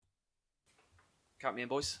Count me in,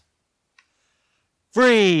 boys.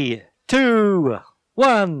 3, 2,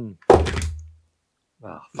 1.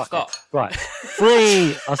 Oh, fuck Stop. it. Right.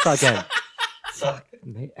 3. I'll start again. Fuck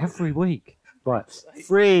me. Every week. Right.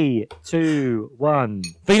 3, 2, 1.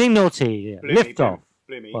 Feeling naughty. Lift off.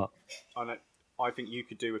 Bloomy. What? I think you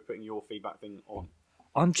could do with putting your feedback thing on.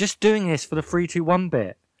 I'm just doing this for the 3, 2, 1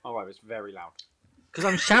 bit. Oh, right, it's very loud. Because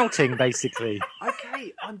I'm shouting, basically.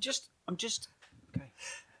 Okay, I'm just. Okay.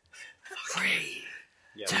 3,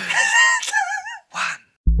 Yeah. 2, 1.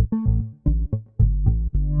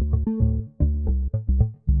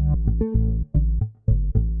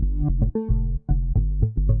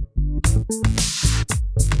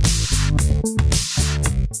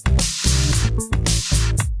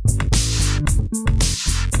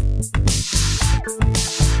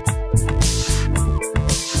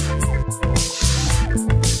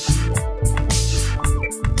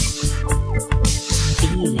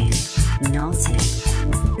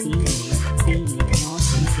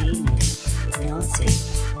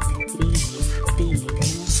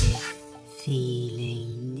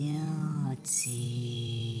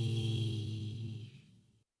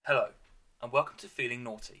 Hello, and welcome to Feeling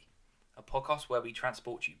Naughty, a podcast where we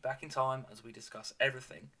transport you back in time as we discuss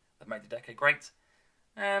everything that made the decade great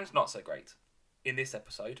and not so great. In this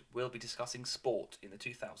episode, we'll be discussing sport in the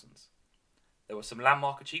 2000s. There were some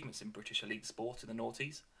landmark achievements in British elite sport in the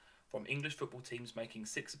noughties, from English football teams making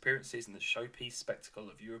 6 appearances in the showpiece spectacle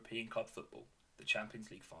of European club football, the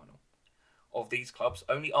Champions League final. Of these clubs,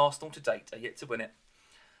 only Arsenal to date are yet to win it.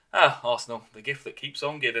 Arsenal, the gift that keeps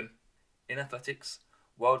on giving. In athletics,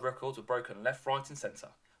 world records were broken left, right and centre,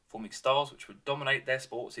 forming stars which would dominate their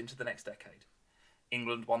sports into the next decade.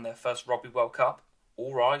 England won their first Rugby World Cup.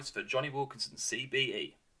 All rise for Johnny Wilkinson's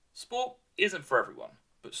CBE. Sport isn't for everyone,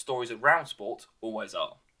 but stories around sport always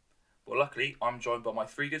are. Well, luckily, I'm joined by my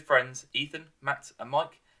 3 good friends, Ethan, Matt and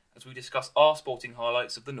Mike, as we discuss our sporting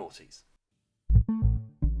highlights of the noughties.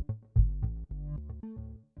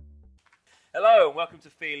 Hello and welcome to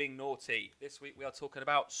Feeling Naughty. This week we are talking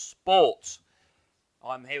about sport.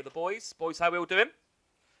 I'm here with the boys. Boys, how are we all doing?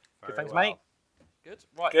 Good, thanks, mate. Good.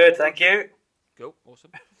 Right. Good, thank you. Cool.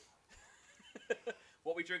 Awesome.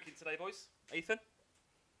 What are we drinking today, boys? Ethan?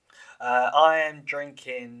 I am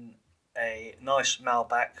drinking a nice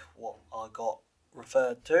Malbec, what I got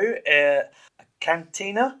referred to, a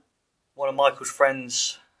Cantina. One of Michael's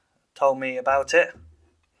friends told me about it.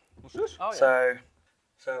 What's this? Oh, yeah.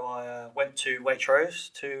 So I went to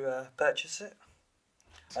Waitrose to purchase it.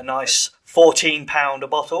 A nice £14 a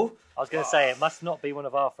bottle. I was going to say, it must not be one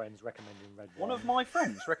of our friends recommending red wine. One of my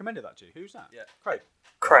friends recommended that to you. Who's that? Yeah. Craig.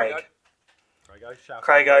 Craig. Craigo. Shout out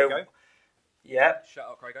Craigo. Craigo. Yeah. Shout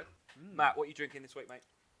out, Craigo. Matt, what are you drinking this week, mate?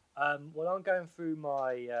 Well, I'm going through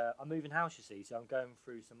I'm moving house, you see, so I'm going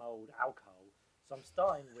through some old alcohol. So I'm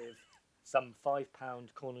starting with some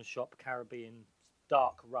 £5 corner shop Caribbean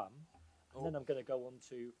dark rum. And then I'm going to go on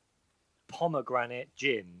to pomegranate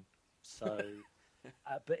gin. So,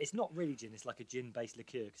 but it's not really gin, it's like a gin-based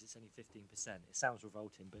liqueur because it's only 15%. It sounds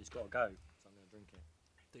revolting, but it's got to go, so I'm going to drink it.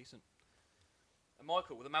 Decent. And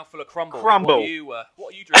Michael, with a mouthful of crumble. Crumble.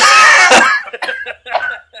 What are you drinking?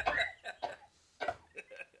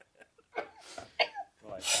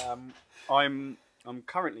 Right. I'm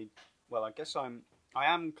currently. Well, I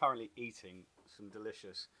am currently eating some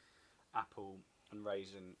delicious apple and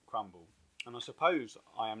raisin crumble, and I suppose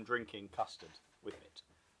I am drinking custard with it.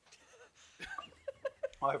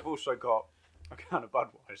 I've also got a can of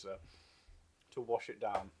Budweiser to wash it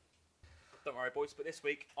down. Don't worry, boys, but this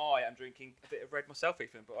week I am drinking a bit of red myself,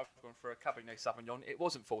 Ethan, but I've gone for a Cabernet Sauvignon. It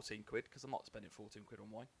wasn't 14 quid, because I'm not spending 14 quid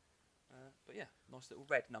on wine. But yeah, nice little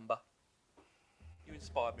red number. You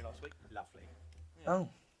inspired me last week. Lovely. Yeah. Oh.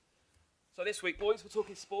 So this week, boys, we're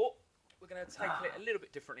talking sport. We're going to tackle it a little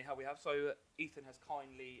bit differently how we have. So Ethan has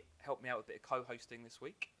kindly helped me out with a bit of co-hosting this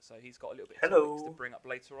week. So he's got a little bit of topics to bring up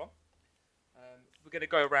later on. We're going to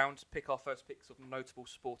go around, pick our first picks of notable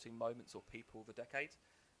sporting moments or people of the decade.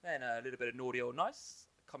 Then a little bit of naughty or nice.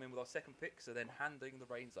 Come in with our second picks and then handing the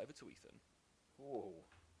reins over to Ethan. Ooh.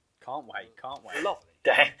 Can't wait.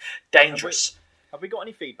 Lovely. Dangerous. Have we got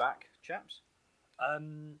any feedback, chaps?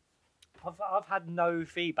 I've had no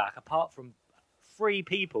feedback apart from 3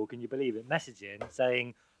 people, can you believe it, messaging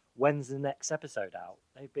saying, when's the next episode out?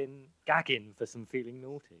 They've been gagging for some Feeling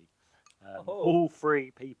Naughty. All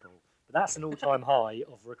 3 people. But that's an all-time high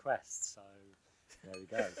of requests, so there we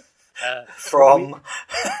go. From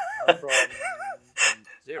 0 to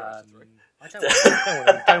 3. I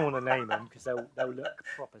don't want to name them because they'll look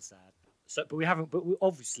proper sad. So, but we haven't. But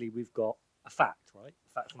obviously we've got a fact, right? A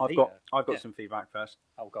fact from Peter. I've got some feedback first.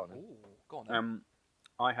 Oh, go on. Ooh, go on. Then.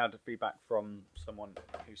 I had feedback from someone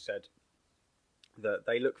who said that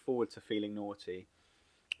they look forward to feeling naughty.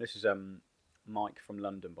 This is Mike from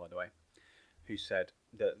London, by the way, who said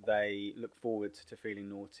that they look forward to feeling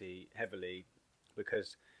naughty heavily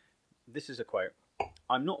because, this is a quote,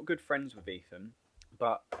 "I'm not good friends with Ethan,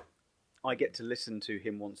 but I get to listen to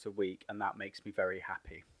him once a week and that makes me very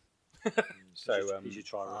happy." So you should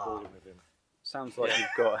try recording with him. sounds like you've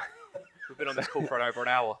got... We've been on this call for over an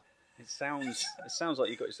hour. It sounds like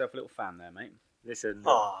you've got yourself a little fan there, mate. Listen,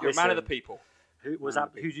 You're a man of the people. Who was that?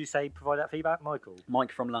 Who did you say provide that feedback? Michael.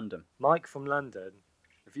 Mike from London. Mike from London.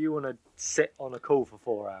 If you want to sit on a call for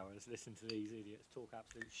 4 hours, listen to these idiots talk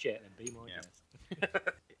absolute shit, then be my guest.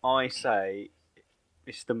 I say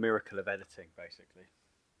it's the miracle of editing, basically.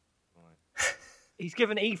 He's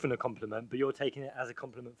given Ethan a compliment, but you're taking it as a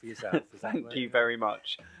compliment for yourself. Is that Thank right? you very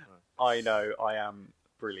much. I know I am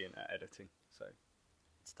brilliant at editing. So,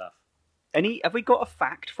 Stuff. have we got a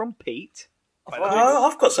fact from Pete? Well,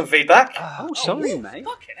 I've got some feedback. Oh, sorry, mate.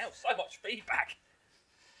 Fucking hell, so much feedback.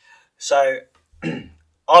 So,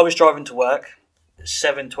 I was driving to work at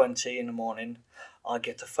 7:20 in the morning. I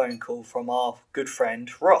get a phone call from our good friend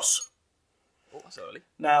Ross. Oh, that's early.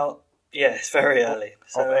 Now, yeah, it's very early.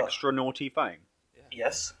 So, Of extra naughty fame.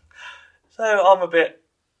 yes. So I'm a bit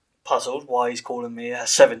puzzled why he's calling me at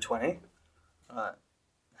 7:20. Right.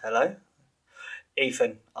 Hello,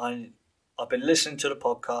 Ethan. I've been listening to the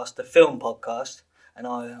podcast, the film podcast, and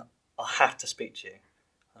I have to speak to you.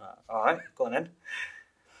 All right, go on then.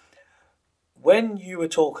 When you were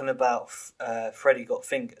talking about Freddy Got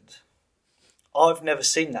Fingered, I've never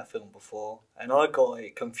seen that film before, and I got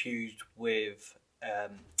it confused with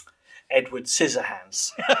Edward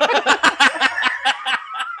Scissorhands.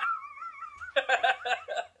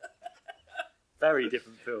 Very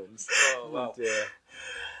different films. Oh, wow. Dear.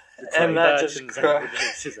 And that Burton's just Edward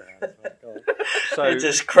Scissorhands. My God. So, it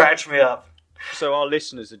just cracked me up. so our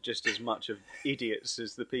listeners are just as much of idiots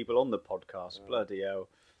as the people on the podcast. Bloody hell.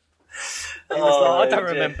 He was like, I don't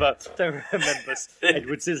dear. remember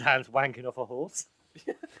Edward Scissorhands wanking off a horse.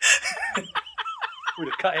 Would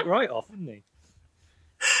have cut it right off, wouldn't he?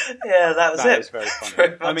 Yeah, that was That it. is very funny.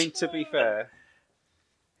 Very I much. mean, to be fair,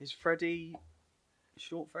 is Freddie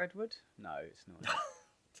short for Edward? No, it's not.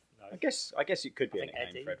 I guess it could be a think nickname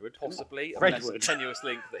Eddie. for Edward. Possibly. Fredwood. I mean, that's a tenuous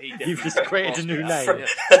link that he You've definitely just created a new crossed. name.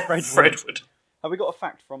 Yeah. Fredwood. Have we got a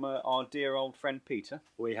fact from our dear old friend Peter?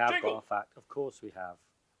 We have Jingle. got a fact. Of course we have.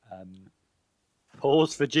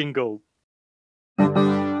 Pause for jingle.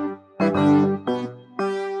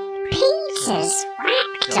 Peter's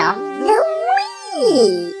Fact of the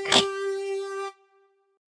Week.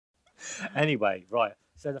 Anyway, right.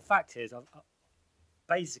 So the fact is,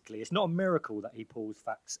 basically, it's not a miracle that he pulls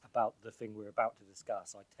facts about the thing we're about to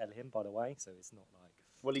discuss. I tell him, by the way, so it's not like...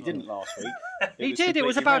 Well, he didn't last week. He did. It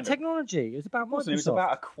was completely about random. technology. It was about Microsoft. It was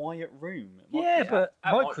about a quiet room. Yeah, but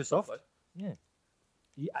At Microsoft... though. Yeah.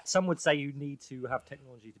 Some would say you need to have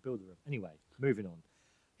technology to build a room. Anyway, moving on.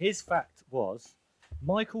 His fact was,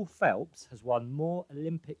 Michael Phelps has won more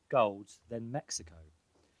Olympic golds than Mexico.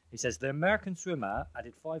 He says the American swimmer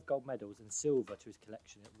added 5 gold medals and silver to his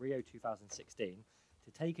collection at Rio 2016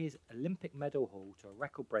 to take his Olympic medal haul to a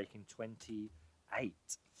record-breaking 28.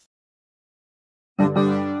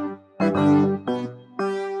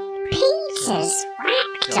 Peter's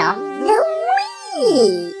Fact of the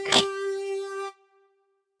Week.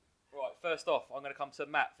 Right, first off, I'm going to come to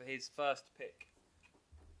Matt for his first pick.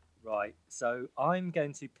 Right, so I'm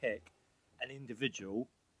going to pick an individual,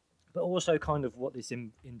 but also kind of what this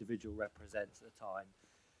individual represents at the time.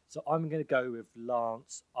 So I'm going to go with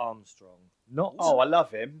Lance Armstrong. Not Oh, I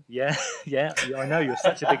love him. yeah, I know you're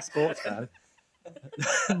such a big sports fan.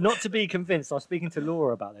 Not to be convinced, I was speaking to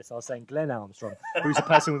Laura about this. I was saying Glenn Armstrong, who's the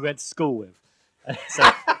person we went to school with. And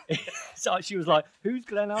so she was like, "Who's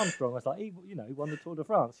Glenn Armstrong?" I was like, "He won the Tour de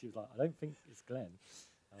France." She was like, "I don't think it's Glenn."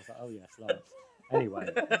 I was like, "Oh yes, Lance." Anyway,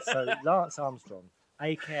 so Lance Armstrong,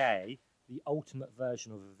 aka the ultimate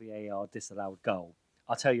version of a VAR disallowed goal.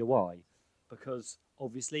 I'll tell you why. Because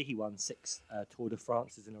obviously he won 6 Tour de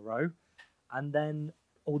France's in a row, and then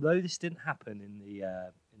although this didn't happen in the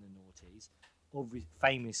noughties,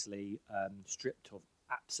 famously stripped of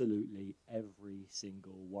absolutely every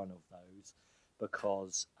single one of those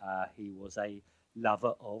because he was a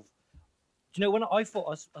lover of. Do you know when I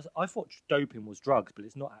thought doping was drugs, but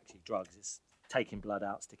it's not actually drugs. It's taking blood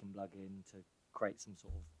out, sticking blood in to create some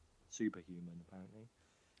sort of superhuman. Apparently,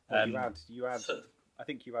 You had. I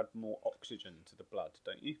think you add more oxygen to the blood,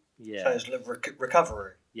 don't you? yeah, So it's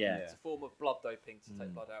recovery. yeah. It's a form of blood doping to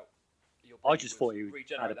take blood out. Your I body just would thought he would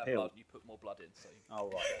regenerate add a that pill. blood and you put more blood in. So Oh,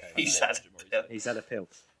 right. Okay. He's had Yeah. He's had a pill.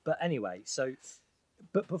 But anyway, so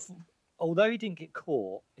but before, although he didn't get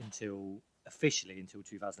caught officially until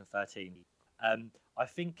 2013, I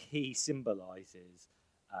think he symbolises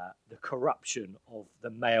the corruption of the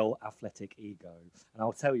male athletic ego, and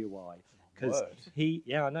I'll tell you why. Because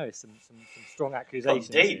I know some strong accusations.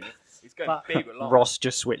 deep. Here. He's going big with life. Ross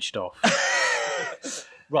just switched off.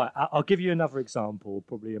 Right, I'll give you another example,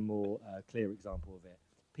 probably a more clear example of it.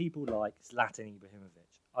 People like Zlatan Ibrahimovic.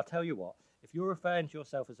 I'll tell you what, if you're referring to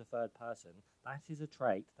yourself as a third person, that is a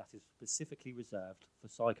trait that is specifically reserved for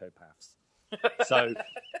psychopaths. So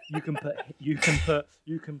you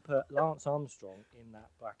can put Lance Armstrong in that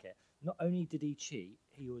bracket. Not only did he cheat,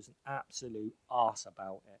 he was an absolute arse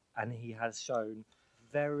about it, and he has shown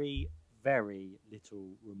very, very little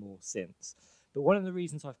remorse since. But one of the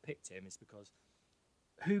reasons I've picked him is because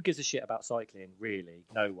who gives a shit about cycling, really?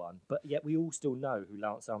 No one. But yet we all still know who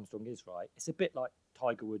Lance Armstrong is, right? It's a bit like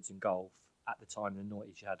Tiger Woods in golf at the time in the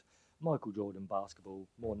 90s. You had Michael Jordan basketball,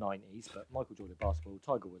 more 90s, but Michael Jordan basketball,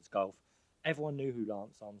 Tiger Woods golf. Everyone knew who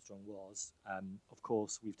Lance Armstrong was. Of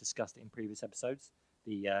course, we've discussed it in previous episodes.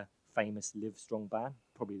 The famous Live Strong band,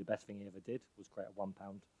 probably the best thing he ever did was create a £1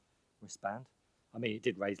 wristband. I mean, it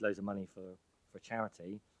did raise loads of money for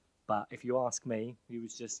charity, but if you ask me, he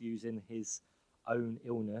was just using his own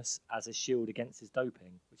illness as a shield against his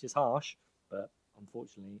doping, which is harsh, but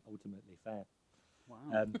unfortunately, ultimately fair.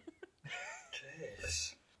 Wow.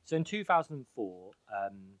 Jeez. So in 2004,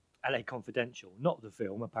 LA Confidential, not the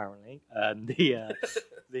film apparently, the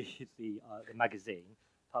magazine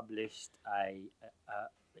published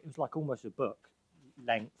it was like almost a book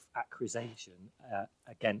length accusation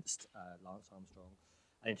against Lance Armstrong.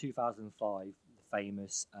 And in 2005, the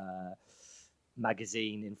famous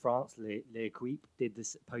magazine in France, L'Equipe,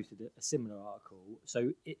 posted a similar article.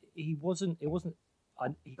 So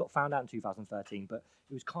he got found out in 2013, but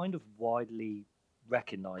it was kind of widely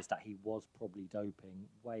recognised that he was probably doping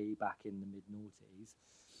way back in the mid-noughties.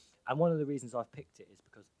 And one of the reasons I've picked it is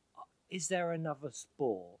because is there another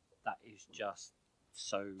sport that is just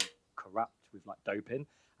so corrupt with like doping?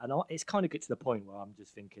 And it's kind of get to the point where I'm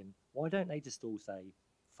just thinking, why don't they just all say,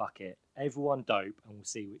 fuck it, everyone dope and we'll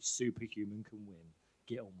see which superhuman can win.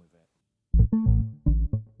 Get on with it.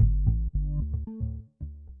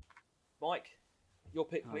 Mike, your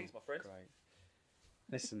pick, please, my friend. Great.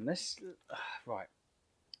 Listen, right.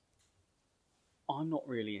 I'm not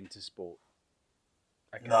really into sport.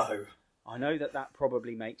 Okay? No. I know that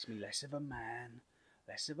probably makes me less of a man,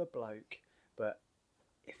 less of a bloke, but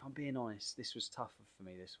if I'm being honest, this was tougher for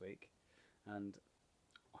me this week, and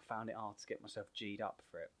I found it hard to get myself G'd up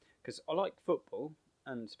for it. Because I like football,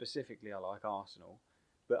 and specifically I like Arsenal,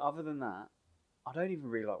 but other than that, I don't even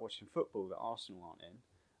really like watching football that Arsenal aren't in.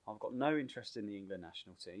 I've got no interest in the England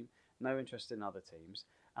national team, no interest in other teams,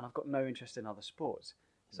 and I've got no interest in other sports.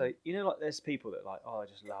 So, you know, like there's people that like, I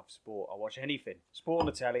just love sport. I'll watch anything. Sport on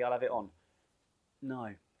the telly, I'll have it on. No,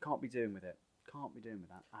 can't be doing with it. Can't be doing with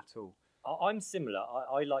that at all. I'm similar.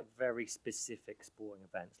 I like very specific sporting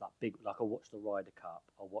events, like I'll watch the Ryder Cup.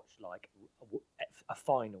 I'll watch like a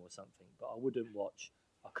final or something, but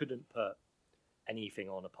I couldn't put anything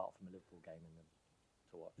on apart from a Liverpool game in them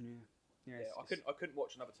to watch. Yeah. I couldn't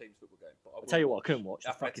watch another team's football game. But I'll tell you what, I couldn't watch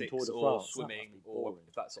the fucking athletics Tour de or France. swimming, or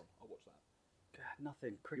if that's on, I'll watch that. God,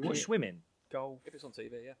 nothing. You Cricket, watch swimming? golf. If it's on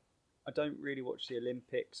TV, yeah. I don't really watch the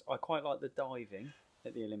Olympics. I quite like the diving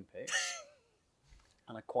at the Olympics.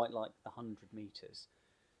 And I quite like the 100 metres.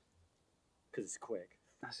 Because it's quick.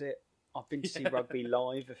 That's it. I've been to see rugby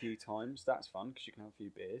live a few times. That's fun because you can have a few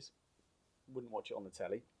beers. Wouldn't watch it on the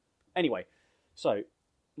telly. Anyway, so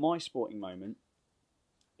my sporting moment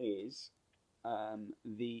is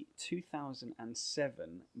the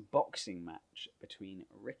 2007 boxing match between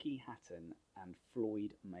Ricky Hatton and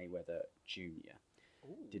Floyd Mayweather Jr.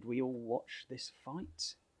 Ooh. Did we all watch this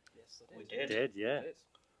fight? Yes, I We did. did. Yeah. I did.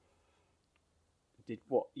 Did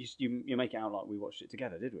what? You make it out like we watched it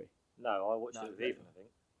together, did we? No, I watched No, it with no. Ethan, I think.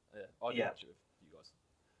 Yeah, I did Yeah. watch it with you guys.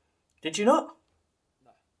 Did you not?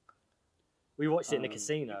 No. We watched it in the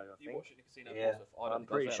casino, I You think. watched it in the casino? Yeah. Joseph? I don't I'm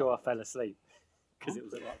think I pretty was sure I there. fell asleep because it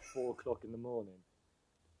was at like 4 o'clock in the morning.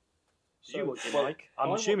 So, You watched it, well, Mike?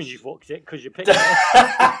 I'm I assuming watched- you've watched it because you picked it.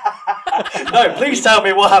 No, please tell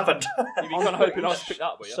me what happened. You've been kind of hoping I was picked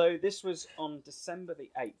up, were you? So this was on December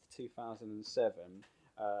the 8th, 2007,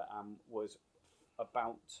 and was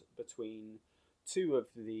about between two of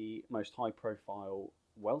the most high-profile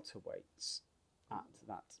welterweights at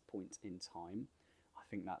that point in time. I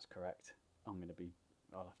think that's correct. I'll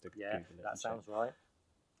have to Yeah, Google it. that and sounds check. right.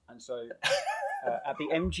 And so at the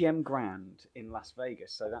MGM Grand in Las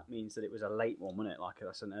Vegas, so that means that it was a late one, wasn't it? Like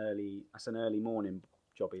that's an early morning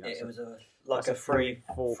jobby. It was That's a three,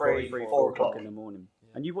 four four o'clock in the morning.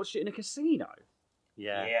 And you watched it in a casino.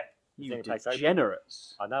 Yeah. Yeah. You Think it takes over?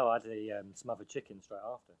 degenerates. I know. I had the smothered chicken straight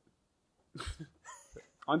after.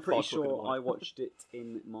 I'm pretty 5 o'clock in the sure I morning. watched it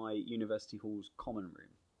in my university hall's common room.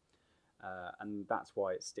 And that's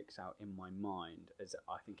why it sticks out in my mind, as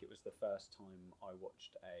I think it was the first time I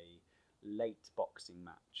watched a late boxing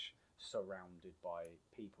match surrounded by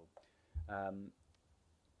people.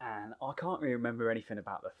 And I can't really remember anything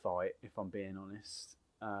about the fight, if I'm being honest.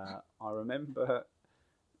 I remember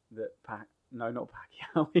that not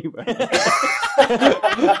Pacquiao, he went.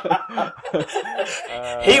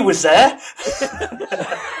 He was there.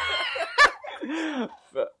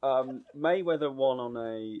 But Mayweather won on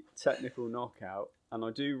a technical knockout, and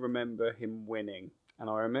I do remember him winning. And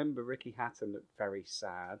I remember Ricky Hatton looked very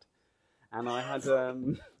sad. And I had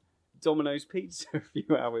Domino's pizza a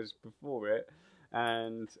few hours before it,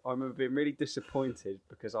 and I remember being really disappointed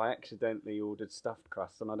because I accidentally ordered stuffed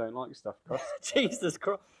crust, and I don't like stuffed crust. Jesus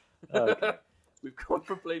Christ. Okay. We've gone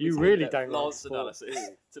from bleeding You to really in-depth don't like Lance sport, analysis do you?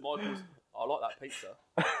 to Michael's. I like that pizza.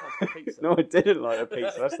 That's the pizza. No, I didn't like the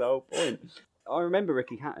pizza. That's the whole point. I remember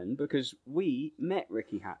Ricky Hatton because we met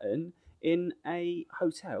Ricky Hatton in a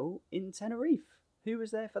hotel in Tenerife. Who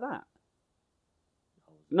was there for that?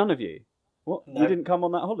 None of you. What? No. You didn't come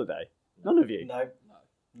on that holiday? None of you?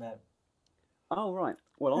 No. Oh, right.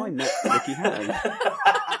 Well, I met Ricky Hatton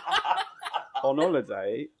on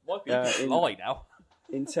holiday Might be in- lie now.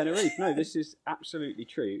 in Tenerife. No, this is absolutely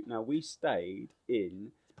true. Now, we stayed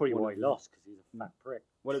in... Probably one why of he the- lost, because he's a fat prick.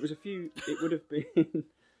 Well, it was a few... It would have been...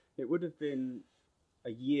 It would have been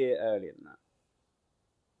a year earlier than that.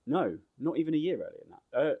 No, not even a year earlier than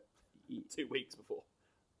that. 2 weeks before.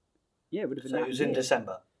 Yeah, it would have been So that it was year. in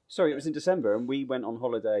December. Sorry, it was in December, and we went on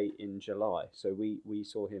holiday in July. So we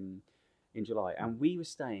saw him in July, and we were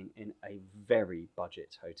staying in a very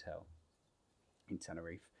budget hotel in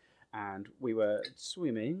Tenerife, and we were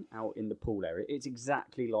swimming out in the pool area. It's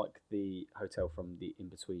exactly like the hotel from the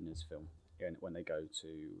In-Betweeners film, when they go to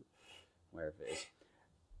wherever it is.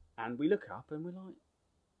 And we look up, and we're like,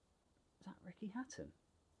 "Is that Ricky Hatton?"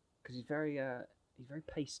 Because he's very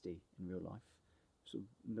pasty in real life, sort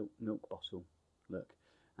of milk bottle look.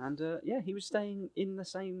 And yeah, he was staying in the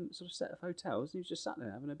same sort of set of hotels, and he was just sat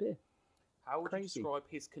there having a beer. How would Crazy. you describe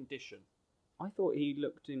his condition? I thought he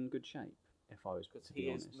looked in good shape, if I was Because to he be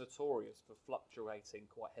is honest. notorious for fluctuating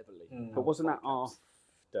quite heavily. But wasn't that Podcasts.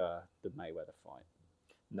 after the Mayweather fight?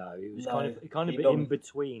 No, it was No, kind of he in don't.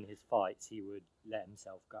 between his fights. He would let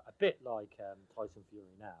himself go a bit like Tyson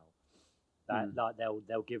Fury now. That like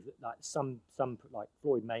they'll give like some like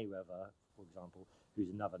Floyd Mayweather, for example, who's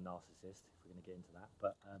another narcissist. If we're going to get into that,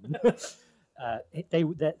 but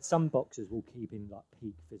some boxers will keep in like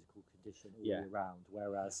peak physical condition all year round,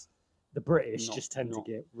 whereas the British Not- just tend not-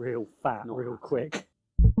 to get real fat not real Hatton. quick.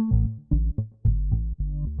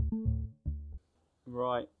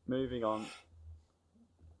 Right, moving on.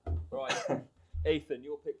 Right. Ethan,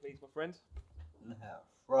 your pick, please, my friend.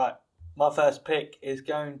 Right. My first pick is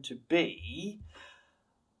going to be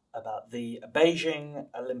about the Beijing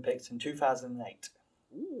Olympics in 2008.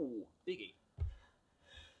 Ooh, biggie.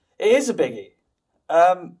 It is a biggie.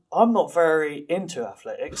 I'm not very into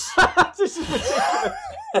athletics. This is ridiculous.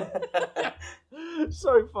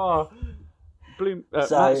 So far,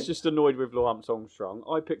 Matt's just annoyed with Lance Armstrong.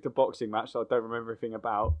 I picked a boxing match that I don't remember anything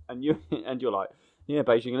about, and you're like, yeah,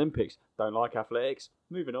 Beijing Olympics. Don't like athletics.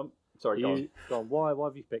 Moving on. Sorry, go on. Go on. Why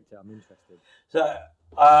have you picked it? I'm interested. So,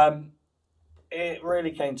 it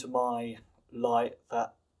really came to my light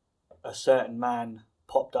that a certain man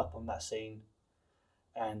popped up on that scene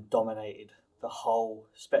and dominated the whole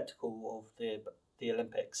spectacle of the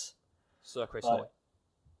Olympics. Sir Chris Right.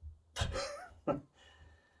 Hoy.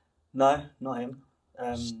 No, not him.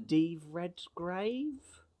 Steve Redgrave?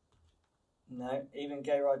 No, even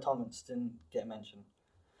Gay Ride Thomas didn't get mentioned.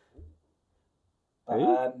 But,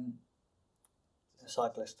 Who? a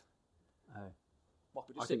cyclist.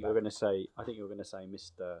 Michael, I just think sit you were back. going to say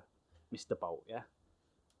Mr. Bolt, yeah.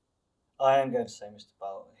 I am going to say Mr.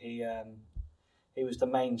 Bolt. He was the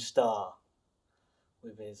main star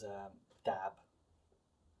with his dab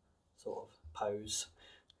sort of pose.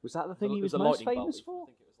 Was that the thing he It was a most lightning famous bolt. for? I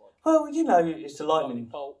think it was like Well, you know, it's the lightning.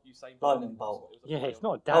 bolt. Usain Lightning Bolt. bolt. It was a Yeah, play it's on-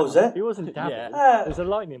 not a dab. Oh, is it? He wasn't dabbing. Yeah. It was a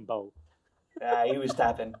lightning bolt. He was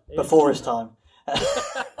dabbing before his time.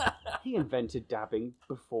 He invented dabbing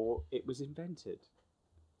before it was invented.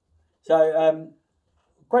 So,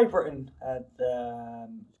 Great Britain had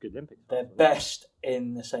It's good Olympics. their best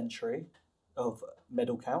in the century of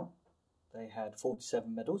medal count. They had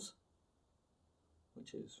 47 medals,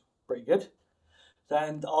 which is pretty good.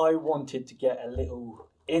 And I wanted to get a little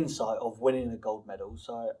insight of winning a gold medal,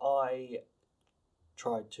 so I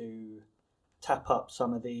tried to tap up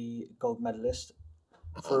some of the gold medalists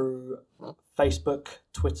through Facebook,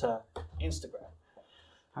 Twitter, Instagram.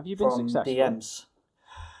 Have you been from successful? DMs.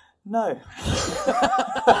 No.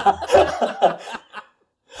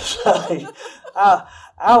 So,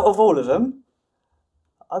 out of all of them,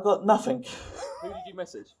 I got nothing. Who did you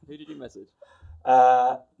message?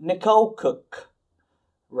 Nicole Cook,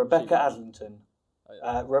 Rebecca Adlington.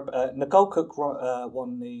 Nicole Cook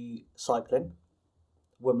won the cycling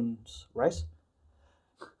women's race.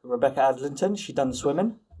 Rebecca Adlington, she done the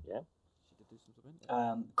swimming. Yeah. She did do some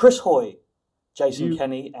swimming. Chris Hoy, Jason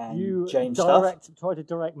Kenny, and James Stuff. Try to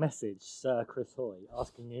direct message Sir Chris Hoy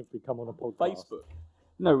asking him to come on a podcast. Facebook.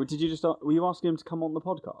 No, did you just? Were you asking him to come on the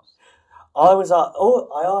podcast? I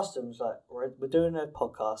asked him, we're doing a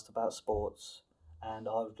podcast about sports, and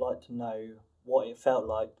I would like to know what it felt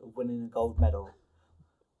like winning a gold medal.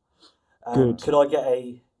 Good. Could I get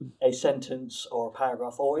a sentence or a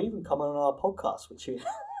paragraph, or even come on our podcast, which you...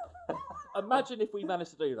 Imagine if we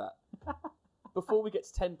managed to do that. Before we get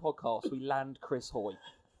to 10 podcasts, we land Chris Hoy.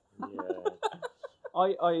 Yeah.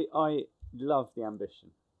 I love the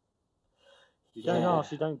ambition. You don't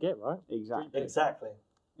ask, you don't get, right? Exactly. Exactly.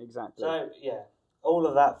 Exactly. So, all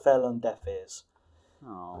of that fell on deaf ears.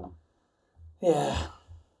 Oh. Yeah.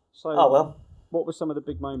 So, Oh, well. what were some of the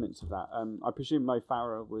big moments of that? I presume Mo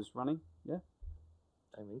Farah was running, yeah?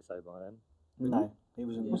 I don't think so by then. No, he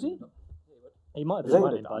wasn't. Was he? He might have Was been he?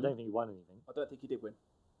 running, but I don't think he won anything. I don't think he did win.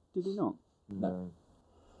 Did he not? No.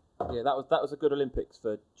 Yeah, that was a good Olympics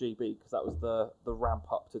for GB because that was the ramp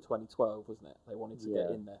up to 2012, wasn't it? They wanted to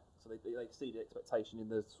get in there, so they exceeded expectation in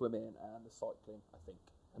the swimming and the cycling, I think.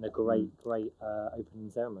 And a great opening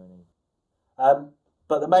ceremony.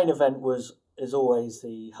 But the main event is always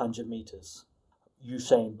the 100 metres.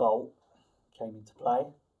 Usain Bolt came into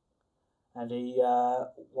play, and he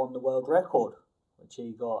won the world record, which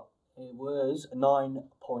he got. It was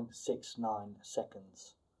 9.69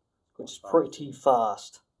 seconds, which is pretty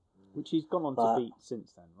fast. Which he's gone on But- to beat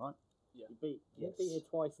since then, right? Yeah. He Yes. beat it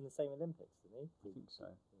twice in the same Olympics, didn't he? I think so.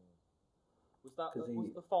 Was that 'Cause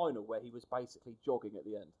was the final where he was basically jogging at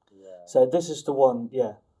the end? Yeah. So this is the one,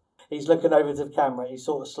 yeah. He's looking over to the camera, he's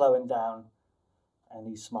sort of slowing down, and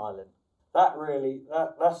he's smiling.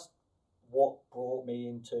 That's what brought me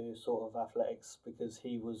into sort of athletics, because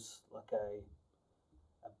he was like a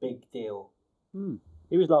big deal.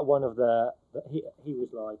 He was like one of the he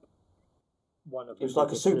was like one of He the was like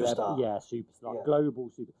a biggest superstar. superstar, Yeah. global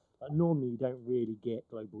super. Like normally you don't really get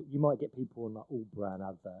global. You might get people on like all brand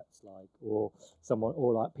adverts, like or someone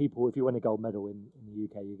or like people. If you win a gold medal in the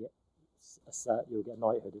UK, you get you'll get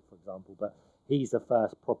knighthood, for example. But he's the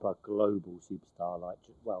first proper global superstar. Like,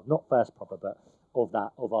 well, not first proper, but of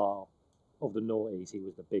the noughties, he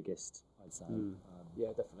was the biggest, I'd say. Yeah,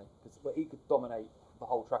 definitely. Because he could dominate the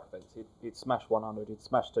whole track events. He'd smash 100, he'd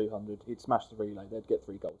smash 200, he'd smash the relay. They'd get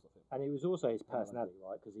 3 goals, I think. And it was also his personality,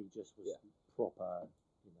 right? Because he just was proper,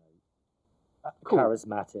 Cool.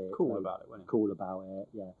 charismatic. Cool like, about it, wasn't he? Cool about it,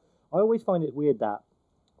 yeah. I always find it weird that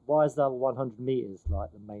why is the 100 metres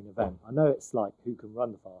like the main event? I know it's like who can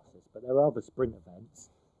run the fastest, but there are other sprint events,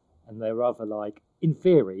 and there are other, like, in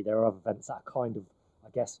theory, there are other events that are kind of, I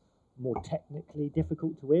guess, more technically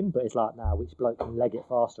difficult to win, but it's like, now, which bloke can leg it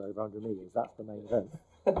faster over 100 metres? That's the main event.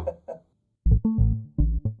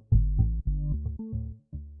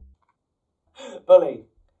 Bully,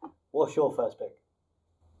 what's your first pick?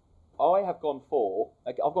 I've gone for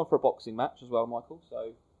a boxing match as well, Michael.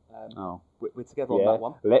 So we're together on that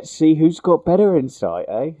one. Let's see who's got better insight,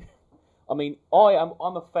 eh? I mean,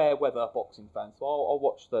 I'm a fair weather boxing fan, so I'll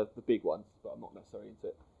watch the big ones, but I'm not necessarily into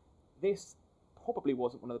it. This probably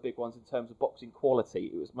wasn't one of the big ones in terms of boxing quality.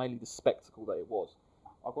 It was mainly the spectacle that it was.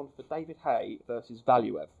 I've gone for David Hay versus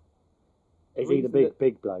Valuev. Is he the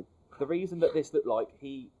big bloke? The reason that this looked like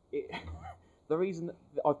the reason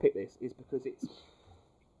that I picked this is because it's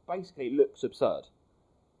basically looks absurd.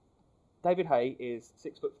 David Hay is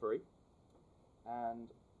 6'3", and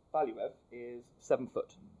Valuev is 7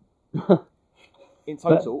 foot. In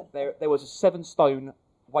total, there was a 7 stone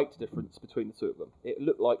weight difference between the two of them. It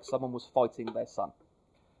looked like someone was fighting their son.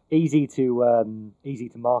 Easy to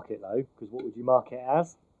market though, because what would you market it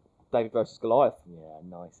as? David versus Goliath. Yeah,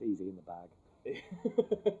 nice, easy in the bag.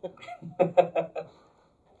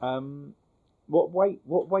 What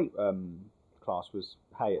weight class was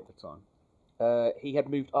Hay at the time? He had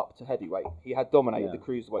moved up to heavyweight. He had dominated Yeah. the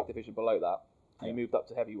cruiserweight division below that. And he moved up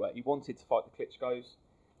to heavyweight. He wanted to fight the Klitschko's.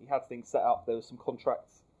 He had things set up. There was some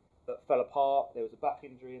contracts that fell apart. There was a back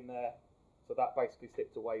injury in there, so that basically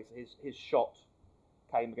slipped away. So his shot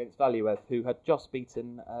came against Valuev, who had just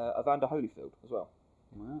beaten Evander Holyfield as well.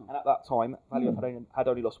 Wow. And at that time, Valuev had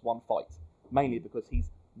only lost one fight, mainly because he's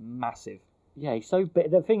massive. Yeah, he's so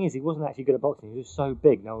big. The thing is, he wasn't actually good at boxing. He was so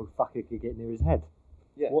big, no fucker could get near his head.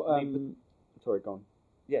 Yeah, What, sorry, go on.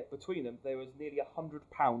 yeah. Between them, there was nearly 100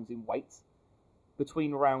 pounds in weight.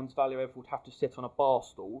 Between rounds, Valuev would have to sit on a bar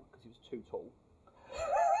stool because he was too tall.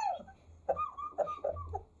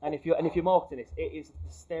 And if you're marketing this, it is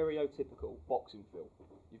the stereotypical boxing film.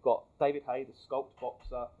 You've got David Haye, the sculpt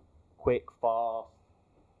boxer, quick, fast,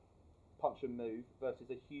 punch and move, versus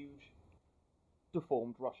a huge,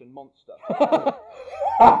 deformed Russian monster.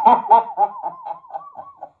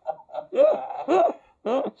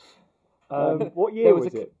 What year There was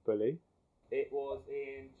was a- it, Bully? It was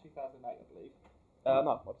in 2008, I believe.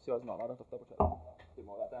 No, 2009. I'd have to double check. Didn't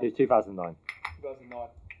write that down. It was 2009. 2009.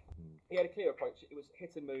 He had a clear approach. It was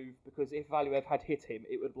hit and move because if Valuev had hit him,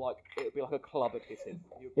 it would be like a club had hit him.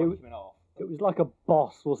 You would break him in half. It was like a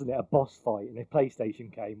boss, wasn't it? A boss fight, and a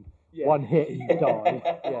PlayStation came. Yeah. One hit and you die.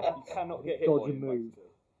 Yeah. You cannot get hit. Dodge by and him, move. basically.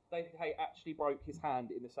 David Haye actually broke his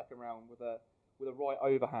hand in the second round with a right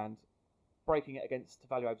overhand, breaking it against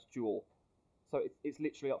Valuev's jaw. So it's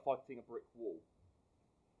literally like fighting a brick wall.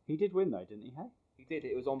 He did win though, didn't he? Hey? He did.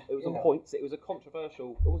 It was on points. It was a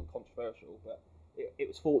controversial. It wasn't controversial, but it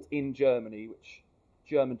was fought in Germany, which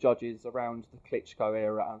German judges around the Klitschko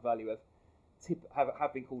era and Valuev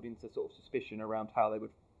have been called into sort of suspicion around how they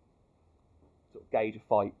would sort of gauge a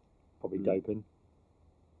fight. Probably doping.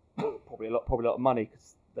 Probably a lot of money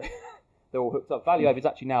because they're all hooked up. Valuev is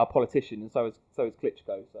actually now a politician, and so is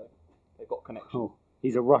Klitschko. So they've got connection. Oh,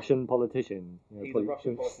 he's a Russian politician. He's a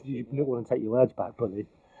Russian politician, You yeah. don't want to take your words back, Bully.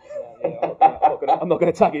 I'm not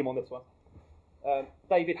going to tag him on this one.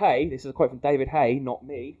 David Haye, this is a quote from David Haye, not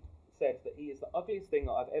me, said that he is the ugliest thing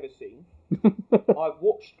that I've ever seen. I've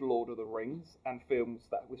watched Lord of the Rings and films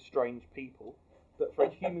that with strange people, but for a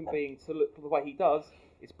human being to look the way he does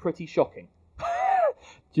is pretty shocking. Do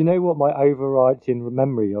you know what my overarching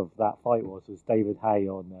memory of that fight was? Was David Haye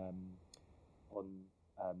on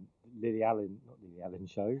Lily Allen, not Lily Allen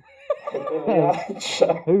show.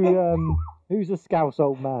 Who's a Scouse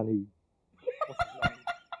old man who? What's his name?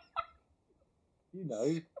 You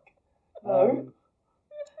know. No.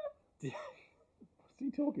 What's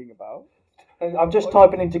he talking about? I'm just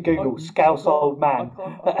typing into Google Scouse old man.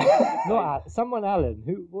 Not someone Allen.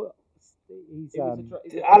 Who? What? He's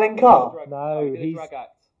Alan Carr? No, he's he's drag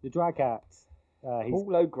act. the drag act. He's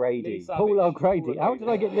Paul O'Grady. Paul O'Grady. How did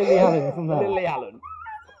I get Lily Allen from that? Lily Allen.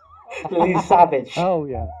 Lily Savage. Oh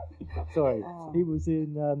yeah. Sorry. He was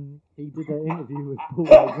in. He did an interview with Paul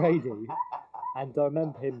O'Grady, and I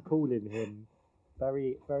remember him calling him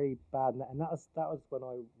very, very bad. And that was when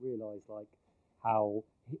I realised like how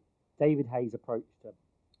David Haye's approach to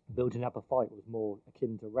building up a fight was more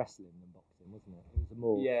akin to wrestling than boxing, wasn't it? It was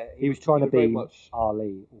more. Yeah, He was trying to very be much.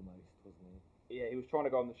 Ali almost, wasn't he? Yeah, he was trying to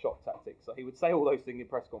go on the shock tactics. So he would say all those things in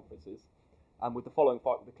press conferences. And with the following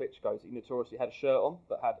fight with the Klitschkos, he notoriously had a shirt on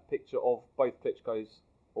that had a picture of both Klitschkos,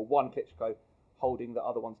 or one Klitschko, holding the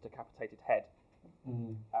other one's decapitated head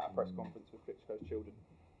at a press conference with Klitschko's children,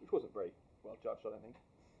 which wasn't very well judged, I don't think.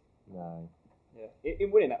 No. Yeah.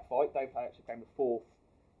 In winning that fight, David Haye actually became the fourth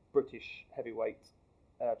British heavyweight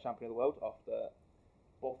champion of the world after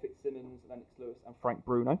Bob Fitzsimmons, Lennox Lewis, and Frank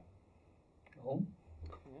Bruno. Oh.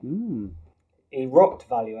 Mm. He rocked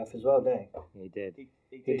Valuev as well, didn't He did. he?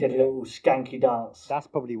 He did a little skanky dance. That's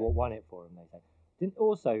probably what won it for him. They say. Didn't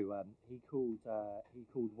also he called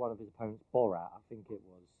one of his opponents Borat. I think it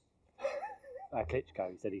was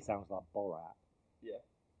Klitschko. He said he sounds like Borat.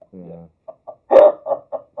 Yeah.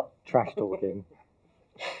 Trash talking.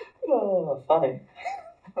 Oh, funny.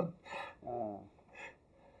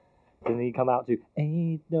 Didn't he come out to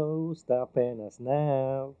 "Ain't no stopping us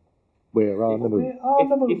now"? We're on the move. We're on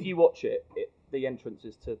the move. If you watch it, the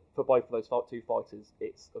entrances for both of those two fighters,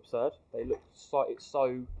 it's absurd. They look it's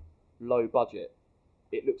so low budget.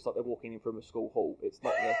 It looks like they're walking in from a school hall. It's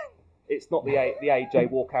not the AJ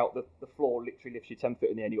walk out the floor literally lifts you 10 foot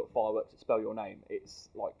in the air and you got fireworks to spell your name. It's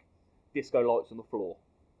like disco lights on the floor.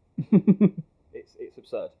 It's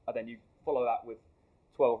absurd. And then you follow that with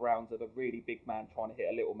 12 rounds of a really big man trying to hit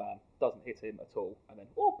a little man, doesn't hit him at all, and then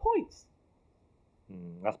points.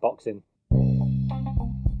 That's boxing.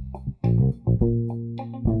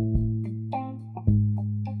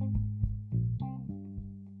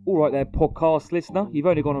 Alright there, podcast listener. You've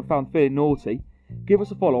only gone and found Feeling Naughty. Give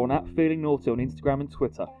us a follow on Feeling Naughty on Instagram and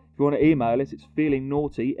Twitter. If you want to email us, it's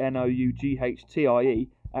feelingnaughty, NOUGHTIE,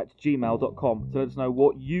 @gmail.com to let us know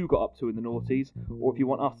what you got up to in the noughties, or if you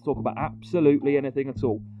want us to talk about absolutely anything at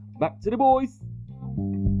all. Back to the boys!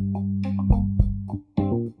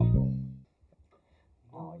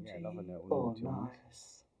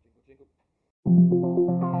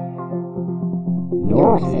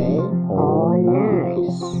 Naughty or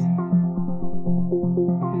nice?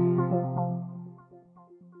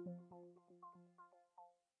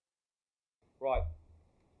 Right.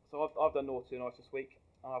 So I've done naughty and nice this week.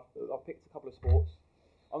 I've picked a couple of sports.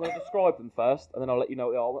 I'm going to describe them first, and then I'll let you know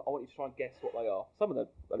what they are. I want you to try and guess what they are. Some of them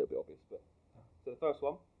are a little bit obvious, but so the first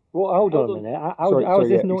one. Well, hold on a minute. How is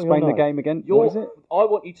this naughty or Explain the nice? game again. What is it? I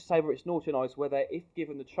want you to say whether it's naughty or nice. Whether, if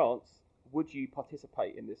given the chance, would you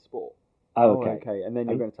participate in this sport? Oh, Okay. okay. And then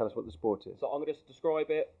you're going to tell us what the sport is. So I'm going to just describe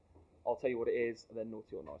it. I'll tell you what it is, and then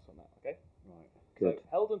naughty or nice on that. Okay. Right. Good. So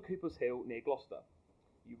held on Cooper's Hill near Gloucester.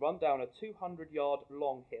 You run down a 200-yard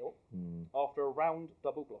long hill after a round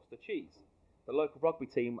double Gloucester cheese. The local rugby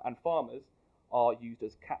team and farmers are used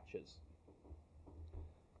as catchers.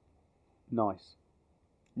 Nice.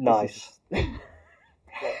 Nice.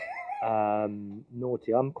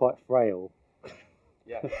 Naughty. I'm quite frail.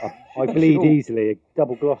 Yeah. I bleed easily. A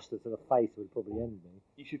double Gloucester to the face would probably end me.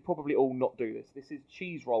 You should probably all not do this. This is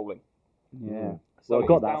cheese rolling. Yeah. So Well, I it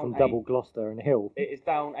got is that down from a- double Gloucester and Hill. It is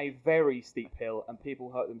down a very steep hill, and people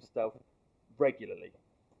hurt themselves regularly.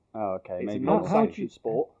 Oh, okay. It's Maybe. a How do non-sanctioned you-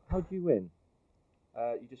 sport. How do you win?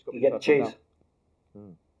 You just got You to get the cheese.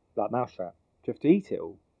 Like mousetrap. Do you have to eat it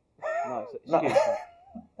all? No, it's, No. excuse me.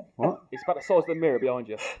 What? It's about the size of the mirror behind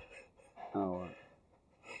you. Oh, right.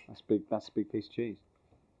 That's big. That's a big piece of cheese.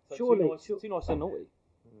 So Surely- too nice and naughty.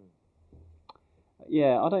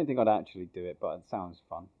 Yeah, I don't think I'd actually do it, but it sounds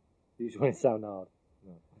fun. You just want to sound hard.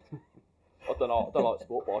 I don't like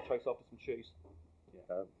sport, but I'll chase after some cheese.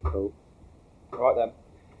 Cool. Right then.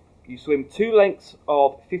 You swim 2 lengths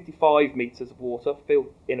of 55 metres of water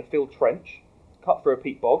filled in a filled trench, cut through a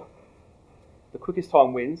peat bog. The quickest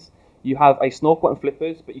time wins. You have a snorkel and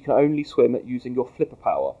flippers, but you can only swim using your flipper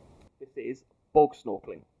power. This is bog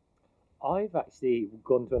snorkeling. I've actually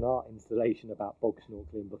gone to an art installation about bog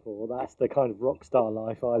snorkeling before. That's the kind of rock star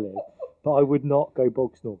life I live. But I would not go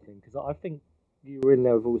bog snorkeling because I think you were in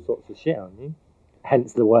there with all sorts of shit, aren't you?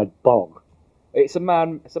 Hence the word bog. It's a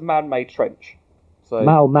man-made trench. So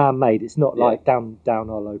Man-made. It's not Yeah. like down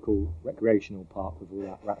our local recreational park with all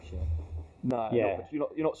that rap shit. no, Yeah. you're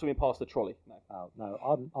not swimming past the trolley. No. Oh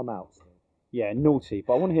no, I'm out. Still. Yeah, naughty.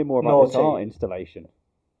 But I want to hear more about this Naughty. art installation.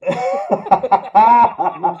 It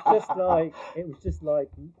was just like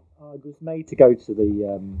I was made to go to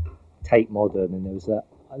the Tate Modern, and there was it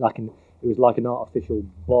was like an artificial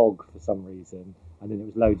bog for some reason, and then it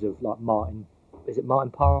was loads of like Martin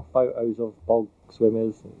Parr photos of bog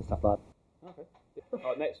swimmers and stuff like that. Okay.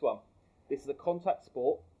 Right, next one. This is a contact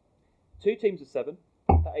sport. 2 teams of 7.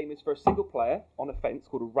 The aim is for a single player on a fence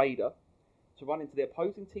called a raider to run into the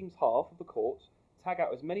opposing team's half of the court, tag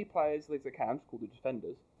out as many players as they can, called the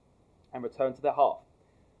defenders, and return to their half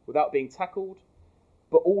without being tackled.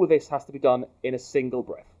 But all of this has to be done in a single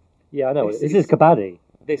breath. Yeah, I know. This This is- is kabaddi.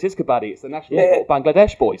 This is kabaddi. It's the national Yeah. sport of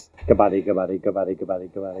Bangladesh, boys. Kabaddi.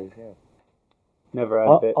 Yeah. Never heard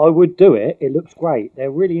of it. I would do it. It looks great.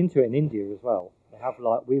 They're really into it in India as well. They have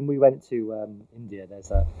like when we went to India,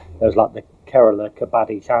 there's like the Kerala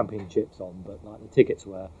Kabaddi Championships on, but like the tickets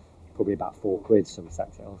were probably about £4, so we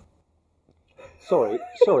sacked it off. Sorry.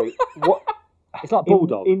 What? It's like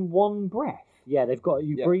bulldog. In one breath. Yeah, they've got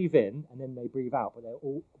you Yeah. breathe in and then they breathe out, but they're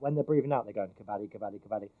all when they're breathing out, they're going kabaddi,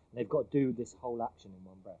 and they've got to do this whole action in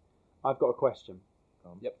one breath. I've got a question.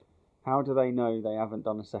 Yep. How do they know they haven't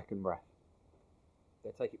done a second breath?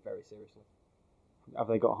 They take it very seriously. Have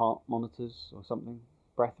they got heart monitors or something?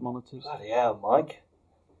 Breath monitors? Bloody hell, Mike.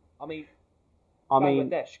 I mean, I mean,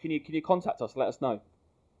 Bangladesh, can you contact us? Let us know.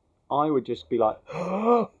 I would just be like,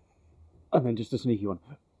 and then just a sneaky one.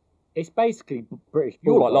 It's basically British.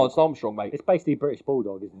 You're like Bulldog. Lance Armstrong, mate. It's basically British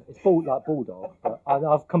Bulldog, isn't it? It's like Bulldog. But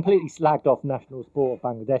I've completely slagged off national sport of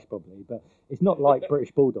Bangladesh, probably, but it's not like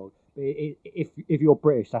British Bulldog. But if you're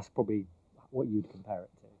British, that's probably what you'd compare it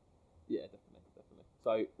to. Yeah, definitely.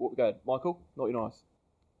 So, what we going? Michael? Naughty nice.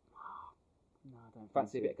 No, I don't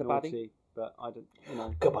Fancy a bit of naughty, kabaddi? but I don't. You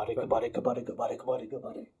know. Kabaddi.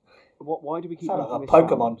 Why do we keep Sound making like a this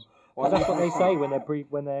Pokemon. sound? Why do That's we what they keep say saying-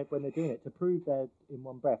 when they're doing it to prove they're in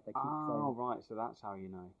one breath. They keep Oh, saying right. So that's how you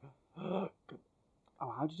know. Oh,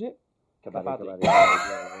 how did it? Kabaddi.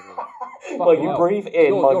 Well, you hell. breathe in,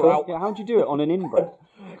 You're Michael. out. Yeah, how'd you do it on an in breath?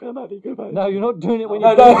 No, you're not doing it when No,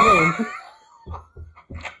 you're no. breathing in.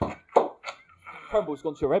 Crumble's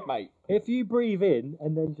gone to your head, mate. If you breathe in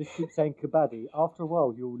and then just keep saying kabaddi, after a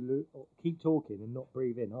while you'll keep talking and not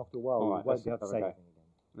breathe in. After a while, All you right, won't let's be able to have say a go. anything again.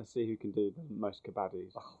 Let's see who can do the most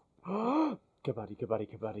kabaddis. Kabaddi.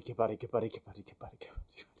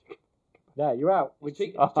 There, you're out. He's Which,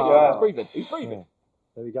 cheating. Oh. He's breathing. He's breathing.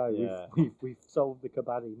 there we go. Yeah. We've solved the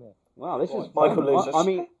kabaddi myth. Wow, this is Michael fun. loses. I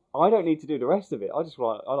mean, I don't need to do the rest of it. I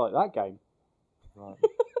like that game. Right.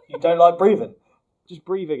 You don't like breathing? Just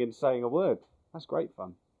breathing and saying a word. That's great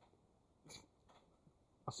fun.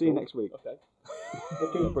 I'll see you next week. Okay.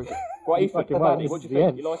 Right, Ethan, Fucking well, Kabaddi, this what do is you the think?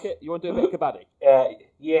 end. You like it? You want to do a bit of Kabaddi?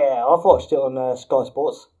 Yeah, I've watched it on Sky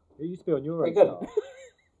Sports. It used to be on Very good. Eurostar.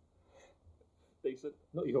 Decent.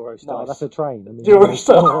 Not Eurostar, Nice. that's a train. I mean,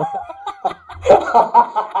 Eurostar.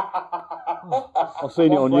 I've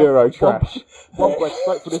seen it on Euro Trash. One breath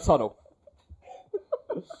straight for the tunnel.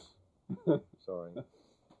 Sorry.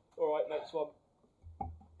 All right, next one.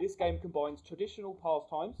 This game combines traditional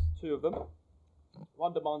pastimes, 2 of them.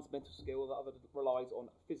 One demands mental skill, the other relies on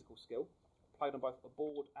physical skill. Played on both a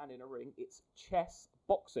board and in a ring. It's chess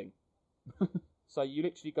boxing. So you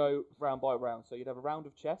literally go round by round. So you'd have a round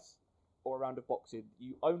of chess or a round of boxing.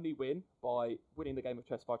 You only win by winning the game of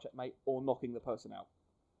chess by checkmate or knocking the person out.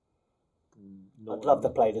 I'd love to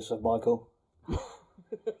play this with Michael.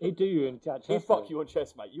 He'd do you in chess. He'd fuck you on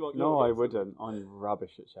chess, mate. You won't. No, I wouldn't. I'm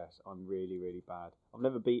rubbish at chess. I'm really, really bad. I've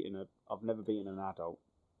never beaten an adult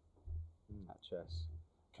at chess.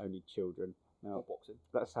 Only children. Now Or boxing.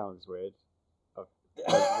 that sounds weird. I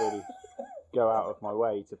don't really go out of my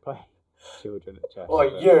way to play children at chess. Oh,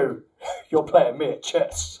 but you're playing me at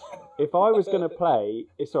chess. If I was going to play,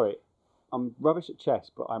 sorry, I'm rubbish at chess,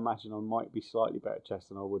 but I imagine I might be slightly better at chess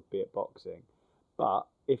than I would be at boxing. But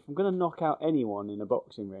if I'm going to knock out anyone in a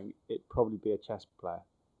boxing ring, it'd probably be a chess player.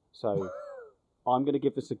 So I'm going to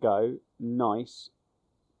give this a go, nice,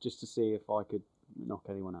 just to see if I could knock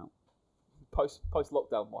anyone out. Post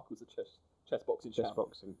lockdown, Michael's a chess boxing Chess champ.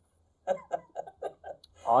 boxing.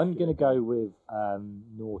 I'm going to go with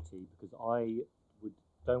Noughtie because I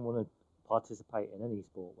don't want to participate in any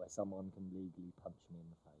sport where someone can legally punch me in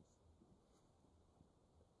the face.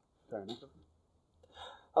 Fair enough.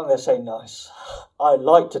 I'm going to say nice. I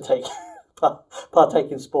like to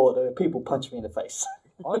partake in sport where people punch me in the face.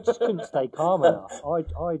 I just couldn't stay calm enough. I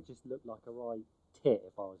just looked like a right tit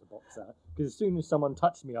if I was a boxer. Because as soon as someone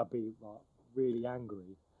touched me, I'd be like really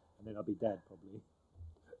angry, and then I'd be dead probably.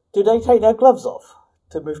 Do they take their gloves off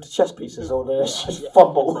to move the chess pieces, or do they just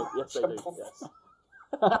fumble? Yes, they do. Yes.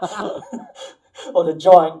 Or the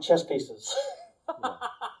giant chess pieces?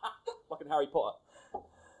 Like in Harry Potter.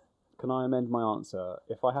 Can I amend my answer?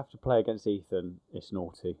 If I have to play against Ethan, it's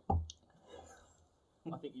Noughtie.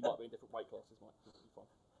 I think you might be in different weight classes, Mike. You'll be fine.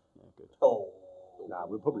 Yeah, good. Oh, Nah,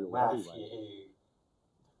 we're probably all Matthew. anyway.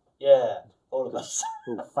 Yeah, all of us.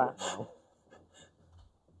 We're all fat now.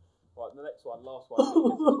 Right, the next one, last one.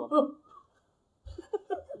 This one.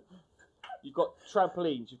 You've got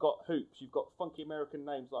trampolines, you've got hoops, you've got funky American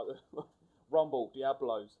names like the Rumble,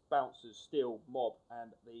 Diablos, Bouncers, Steel, Mob,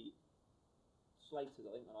 and the Slaters,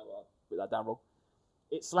 I think. I put that down wrong.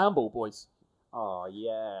 It's Slam Ball, boys. Oh,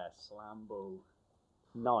 yeah, Slam Ball.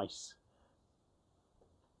 Nice.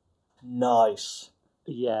 Nice.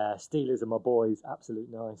 Yeah, Steelers are my boys. Absolute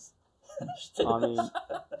nice. I mean,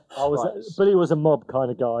 Billy was a mob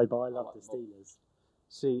kind of guy, but I love like the mob. Steelers.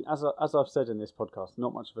 see, as I've said in this podcast,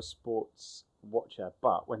 not much of a sports watcher,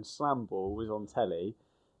 but when Slam Ball was on telly,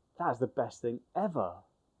 that is the best thing ever.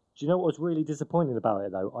 Do you know what was really disappointing about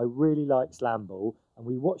it though? I really liked Slam Ball, and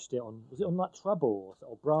we watched it on like Trouble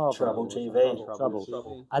or Bravo? Trouble or TV. something?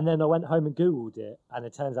 Trouble. And then I went home and Googled it, and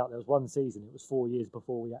it turns out there was one season. It was 4 years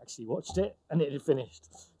before we actually watched it, and it had finished.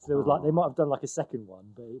 So there was like they might have done like a second one,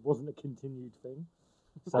 but it wasn't a continued thing.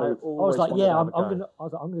 So I was like, yeah, I'm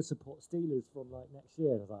gonna support Steelers from like next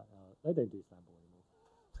year. And I was like, oh, they don't do Slam Ball anymore.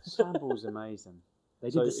 Slam Ball's amazing. They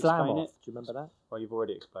did So the Slam explain off. it. Do you remember that? Well, you've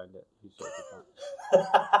already explained it. You sort of did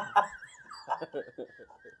that.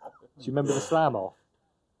 Do you remember the Slam off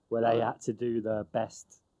where they had to do the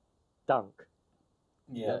best dunk?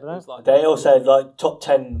 Yeah. Remember that? It's like They also had like top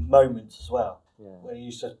 10 moments as well, Yeah. where they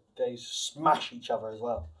used to smash each other as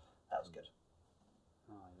well. That was good.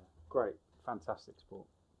 Oh, yeah. Great. Fantastic sport.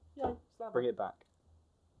 Yeah, Slam Bring it back.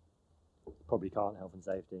 Probably can't health and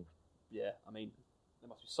safety. Yeah, I mean, there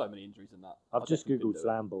must be so many injuries in that. I've I just definitely googled couldn't do it.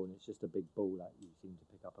 Slam Ball, and it's just a big ball that you seem to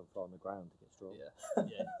pick up and throw on the ground to get strong. Yeah,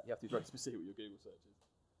 you have to be very specific with your Google searches.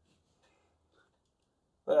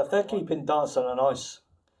 But if they're keeping dancing on ice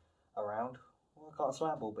around, why can't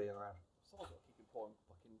Slam Ball be around? Someone's got to keep employing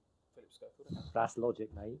fucking Philip Schofield, isn't it? That's logic,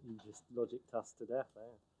 mate. You just logic us to death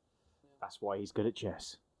there. That's why he's good at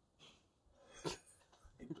chess.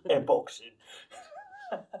 In boxing.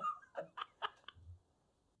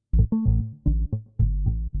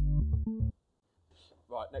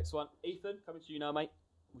 Right, next one. Ethan, coming to you now, mate.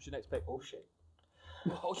 What's your next pick? Oh shit.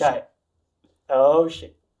 Oh, Okay. Oh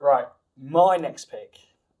shit. Right. My next pick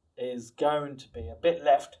is going to be a bit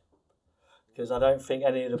left, because I don't think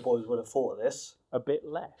any of the boys would have thought of this. A bit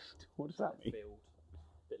left. What does that mean? Field.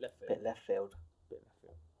 Bit left field. Bit left field. Bit left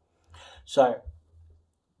field. So,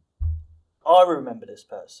 I remember this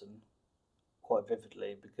person quite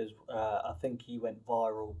vividly because I think he went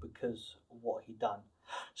viral because of what he done.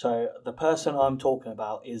 So, the person I'm talking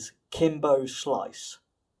about is Kimbo Slice.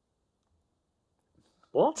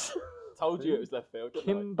 What? Told you it was left field. Didn't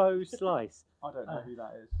Kimbo Slice. I don't know who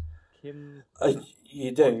that is. Kim.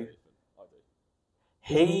 You do. I do.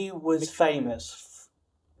 He was famous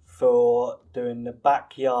for doing the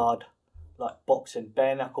backyard, like boxing,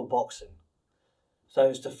 bare knuckle boxing. So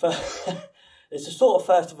it's the first, it's the sort of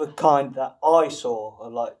first of a kind that I saw,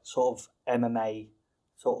 of like sort of MMA,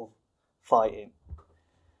 sort of fighting.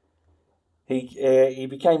 He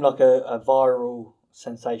became like a viral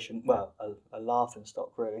sensation. Well, a laughing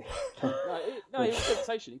stock, really. No, he was a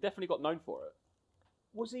sensation. He definitely got known for it.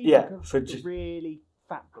 Was he Yeah, like for a just- really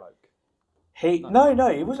fat bloke?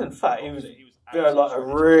 No, he wasn't fat. He was absolutely like a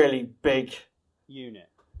shredded. really Unit.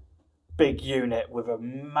 big unit with a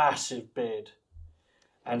massive beard,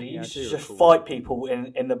 and he Yeah, I used do to just recall fight people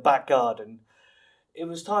in the back garden. It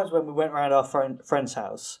was times when we went around our friend's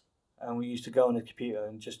house and we used to go on the computer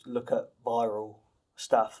and just look at viral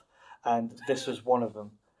stuff, and this was one of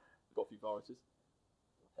them. Got a few viruses.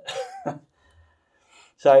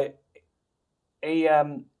 So he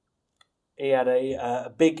had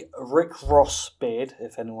a big Rick Ross beard,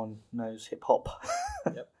 if anyone knows hip hop.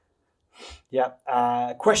 Yep.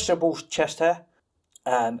 Yeah, questionable chest hair,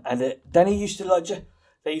 and then he used to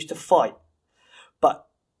they used to fight, but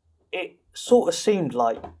it sort of seemed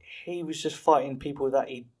like he was just fighting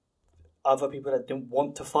other people that didn't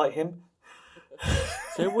want to fight him.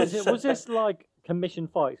 So was this like commission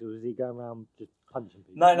fights, or was he going around just punching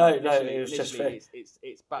people? No, Literally- it was just literally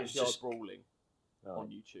it's backyard just- brawling Oh. on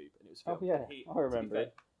YouTube, and it was Oh, filmed. yeah, He, I remember to be fair,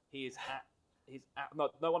 it. He is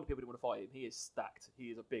no wonder people didn't want to fight him. He is stacked.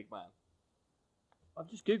 He is a big man. I've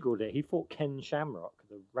just googled it. He fought Ken Shamrock,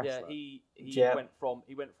 the wrestler. Yeah, he Yeah. went from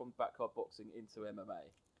backyard boxing into MMA,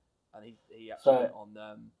 and he actually So- went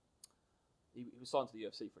on. He was signed to the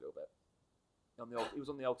UFC for a little bit. He was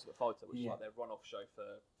on the Ultimate Fighter, which is Yeah. like their runoff show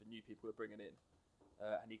for new people who are bringing in,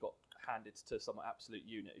 and he got handed to some absolute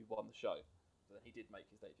unit who won the show. So then he did make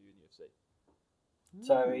his debut in UFC.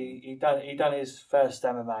 So he done his first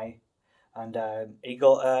MMA, and he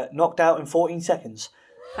got knocked out in 14 seconds.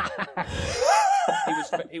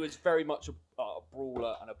 He was very much a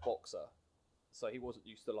brawler and a boxer, so he wasn't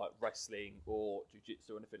used to like wrestling or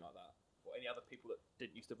jiu-jitsu or anything like that, or any other people that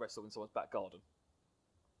didn't used to wrestle in someone's back garden.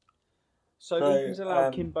 So So, Ethan's allowed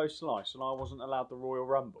um, Kimbo Slice, and I wasn't allowed the Royal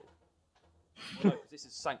Rumble. Well, no, 'cause this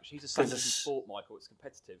is he's a sanctioned it's- sport, Michael. It's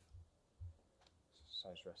competitive. So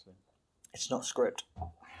is wrestling. It's not script.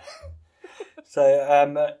 So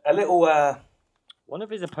a little One of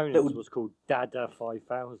his opponents Little- was called Dada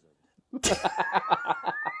 5000.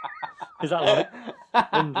 Is that like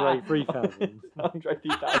Andre 3000? Andre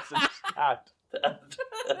 3000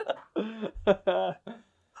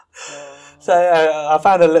 So I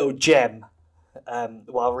found a little gem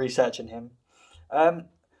while researching him.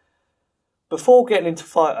 Before getting into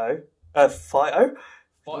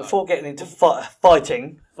before getting into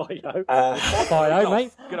fighting, Fido. uh,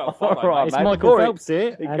 Mate. Good old All Fido. right, It's mate, Michael before he- Phelps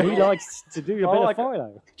here, and he likes to do a Oh, bit like- of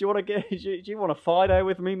Fido. Do you want to get? Do you want a Fido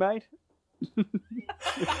with me, mate?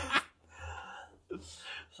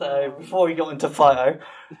 so before he got into Fido,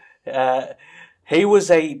 he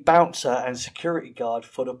was a bouncer and security guard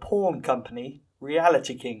for the porn company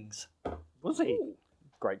Reality Kings. Was he?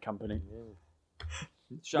 Great company.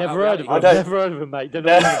 Shout Never out heard of Reality him. I don't- Never heard of him, mate. Don't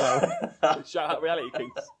know what about. Kings. Shout out Reality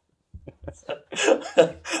Kings.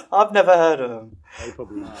 I've never heard of him. He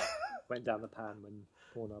probably went down the pan when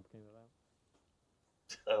Pornhub came around.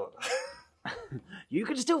 Oh. You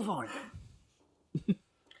can still find it.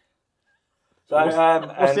 So, What's and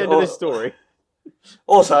the end of this story?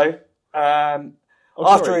 Also, Oh,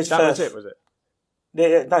 after sorry, his that first, was it,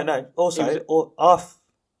 was it? no. Also, He was-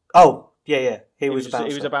 yeah. He was a bouncer.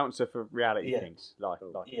 He was a bouncer for Reality Yeah. Kings. Yeah. I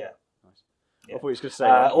thought he was going to say.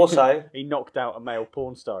 Also, he knocked out a male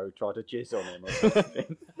porn star who tried to jizz on him or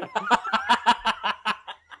something. I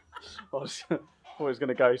thought he was going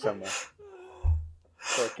to go somewhere.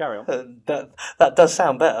 Sorry, carry on. that does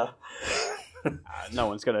sound better. No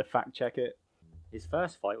one's going to fact check it. His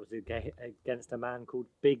first fight was against a man called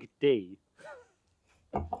Big D.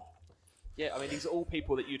 Yeah, I mean these are all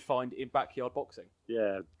people that you'd find in backyard boxing.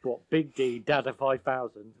 Yeah, what? Big D, Dada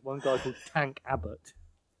 5000. One guy called Tank Abbott.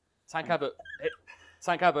 Tank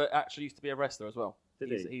Abbott actually used to be a wrestler as well. Did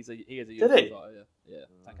he he? is a Did UFC he? fighter, yeah.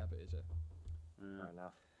 Tank Abbott is, yeah. Fair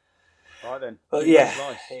enough. Right then. But Kimbo yeah.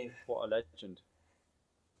 Slice. What a legend.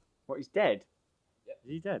 What, he's dead?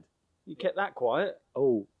 Is he dead? You kept that quiet?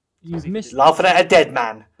 Oh, you've missed. Laughing at a dead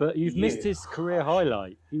man. But you've You. missed his career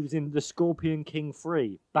highlight. He was in The Scorpion King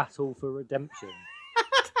 3, Battle for Redemption.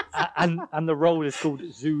 and the role is called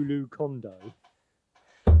Zulu Kondo.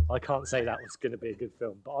 I can't say that was going to be a good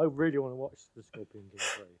film, but I really want to watch The Scorpion King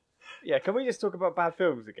 3. Yeah, can we just talk about bad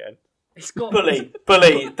films again? It's got Bully.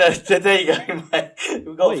 There you go, mate.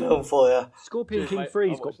 We've got a film for you. Scorpion Cheers, King mate.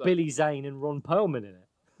 3's I'll got watch that. Billy Zane and Ron Perlman in it.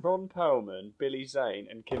 Ron Perlman, Billy Zane,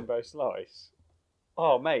 and Kimbo Slice.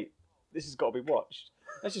 Oh, mate, this has got to be watched.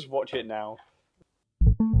 Let's just watch it now.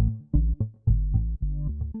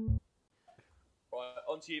 Right,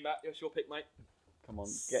 on to you, Matt. What's your pick, mate? Come on,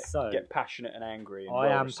 So- get passionate and angry. And I'm not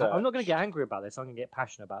well-researched. going to get angry about this. I'm going to get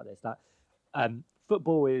passionate about this. That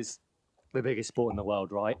football is the biggest sport in the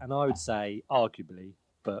world, right? And I would say, arguably,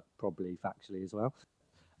 but probably factually as well.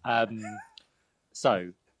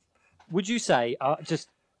 So, would you say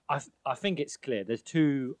I think it's clear. There's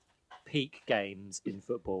two peak games in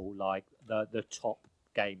football, like the top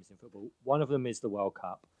games in football. One of them is the World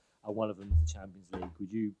Cup, and one of them is the Champions League.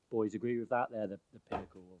 Would you boys agree with that? They're the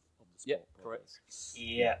pinnacle of the sport. Yeah, probably. correct.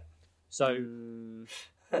 Yeah. So,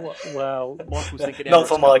 well, Michael's thinking Not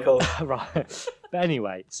for Michael. right. But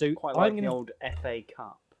anyway, so Quite I'm like gonna. the old FA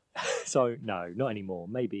Cup. So no, not anymore.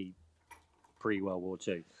 Maybe pre-World War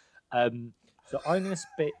II. So I'm going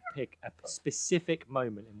to pick a specific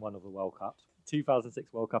moment in one of the World Cups,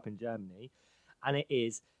 2006 World Cup in Germany, and it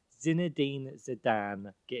is Zinedine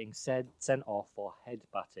Zidane getting sent off for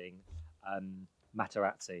headbutting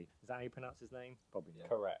Materazzi. Is that how you pronounce his name? Probably not.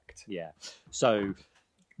 Correct. Yeah. So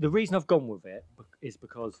the reason I've gone with it is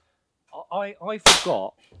because I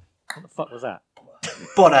forgot. What the fuck was that?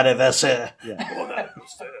 Bon anniversaire. Yeah.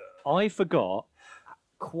 I forgot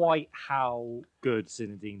quite how good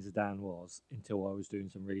Zinedine Zidane was until I was doing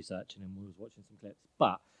some research and then was watching some clips.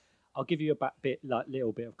 But I'll give you a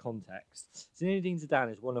little bit of context. Zinedine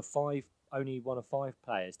Zidane is only one of five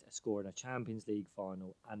players to score in a Champions League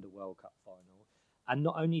final and a World Cup final. And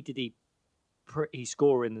not only did he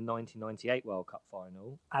score in the 1998 World Cup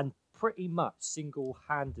final, and pretty much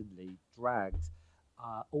single-handedly dragged.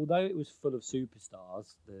 Although it was full of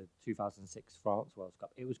superstars, the 2006 France World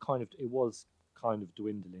Cup, it was kind of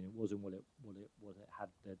dwindling. It wasn't what the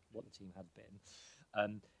team had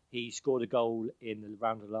been. He scored a goal in the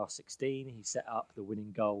round of the last 16. He set up the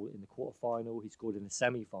winning goal in the quarter-final. He scored in the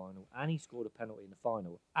semi-final, and he scored a penalty in the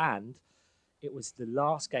final. And it was the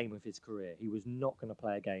last game of his career. He was not going to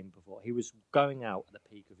play a game before. He was going out at the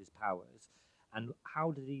peak of his powers. And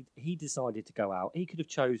how did he decided to go out? He could have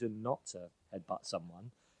chosen not to headbutt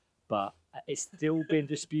someone, but it's still been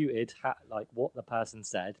disputed, like what the person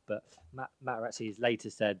said. But Materazzi has later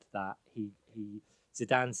said that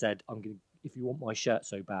Zidane said, "I'm going. If you want my shirt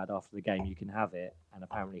so bad after the game, you can have it." And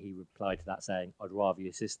apparently he replied to that saying, "I'd rather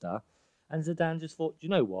your sister." And Zidane just thought, "Do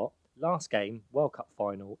you know what? Last game, World Cup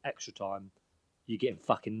final, extra time, you're getting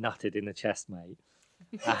fucking nutted in the chest, mate."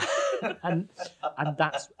 and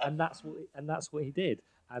that's what he did.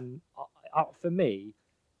 And for me,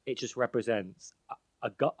 it just represents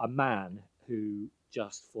a man who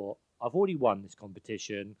just thought, I've already won this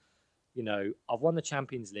competition. You know, I've won the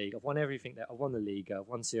Champions League. I've won everything. I've won the Liga. I've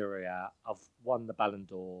won Serie A. I've won the Ballon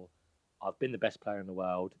d'Or. I've been the best player in the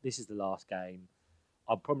world. This is the last game.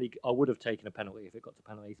 I would have taken a penalty if it got to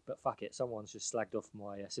penalties, but fuck it. Someone's just slagged off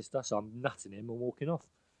my sister, so I'm nutting him and walking off.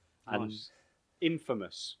 And Nice.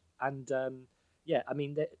 Infamous. And yeah, I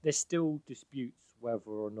mean, there's still disputes whether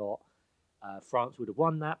or not France would have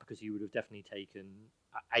won that, because he would have definitely taken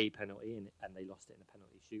a penalty and they lost it in a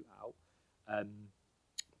penalty shootout.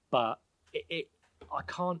 But I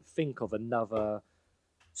can't think of another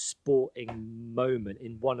sporting moment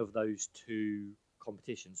in one of those two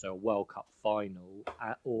competitions, so a World Cup final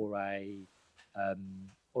or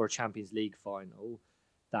a Champions League final,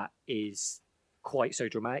 that is quite so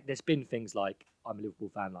dramatic. There's been things like, I'm a Liverpool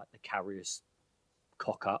fan, like the Karius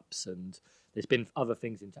cock-ups, and there's been other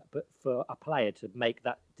things but for a player to make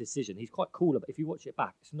that decision, he's quite cool. But if you watch it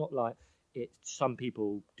back, it's not like some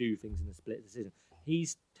people do things in a split decision.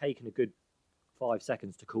 He's taken a good 5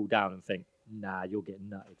 seconds to cool down and think, nah, you're getting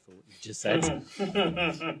nutted for what you just said.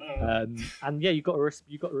 And yeah, you got to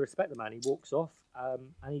respect the man. He walks off,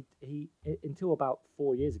 and he until about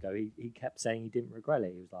 4 years ago, he kept saying he didn't regret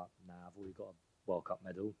it. He was like, nah, I've already got a World Cup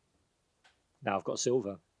medal. Now I've got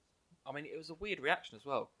silver. I mean, it was a weird reaction as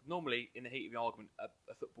well. Normally, in the heat of the argument,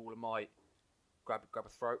 a footballer might grab a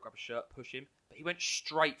throat, grab a shirt, push him, but he went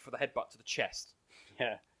straight for the headbutt to the chest.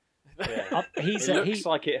 Yeah. It It looks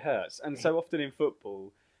like it hurts. And so often in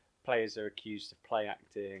football, players are accused of play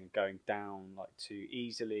acting, going down like too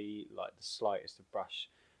easily, like the slightest of brush,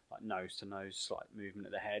 like nose to nose, slight movement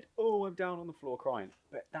of the head. Oh, I'm down on the floor crying.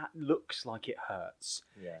 But that looks like it hurts.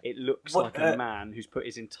 Yeah. It looks like a man who's put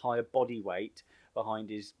his entire body weight behind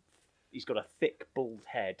his. He's got a thick, bald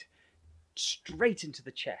head, straight into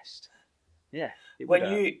the chest. Yeah.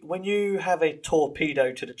 When you have a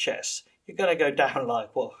torpedo to the chest, you're going to go down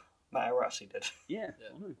like what Materazzi did. Yeah. Yeah.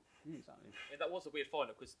 I know. Yeah, exactly. I mean, that was a weird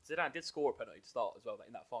final because Zidane did score a penalty to start as well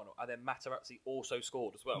in that final, and then Materazzi also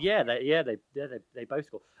scored as well. Yeah, they both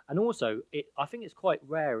score. And also, I think it's quite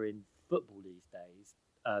rare in football these days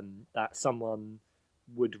that someone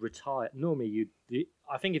would retire. Normally,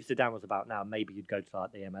 I think if Zidane was about now, maybe you'd go to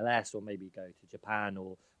like the MLS or maybe go to Japan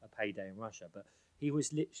or a payday in Russia. But he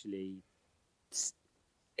was literally,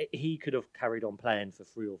 he could have carried on playing for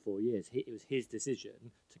 3 or 4 years. It was his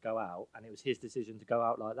decision to go out, and it was his decision to go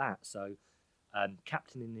out like that. So.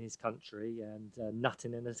 Captaining his country and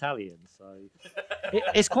nutting an Italian. So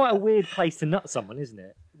it's quite a weird place to nut someone, isn't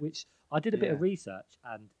it? Which I did a bit of research,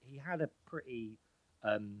 and he had a pretty.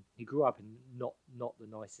 He grew up in not the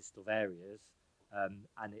nicest of areas,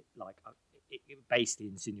 and it basically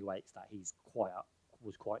insinuates that was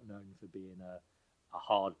quite known for being a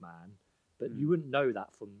hard man. But you wouldn't know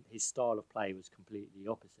that from his style of play was completely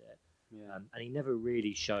opposite. Yeah. And he never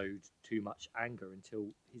really showed too much anger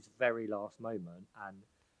until his very last moment,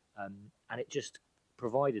 and it just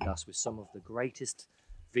provided us with some of the greatest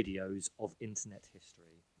videos of internet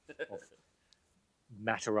history of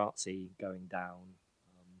Materazzi going down,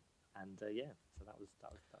 so that was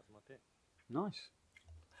my pick. Nice.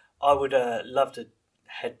 I would love to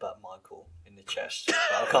headbutt Michael in the chest,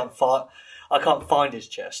 but I can't find his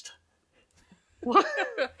chest. What?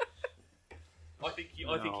 I think he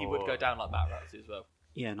would go down like Materazzi as well.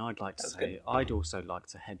 Yeah, and I'd like to say, I'd also like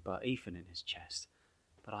to headbutt Ethan in his chest,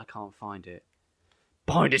 but I can't find it.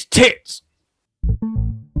 Behind his tits!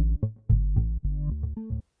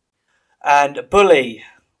 And Bully,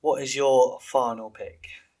 what is your final pick?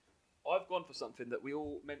 I've gone for something that we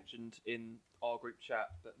all mentioned in our group chat,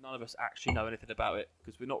 but none of us actually know anything about it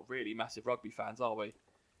because we're not really massive rugby fans, are we?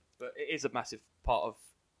 But it is a massive part of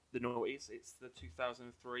the Noughties. It's the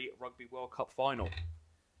 2003 Rugby World Cup final.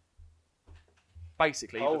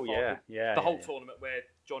 Basically, the whole tournament where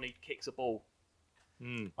Johnny kicks a ball.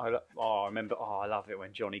 I remember. I love it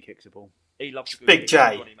when Johnny kicks a ball. He loves a good Big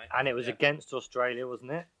J. Johnny, mate. And it was against Australia,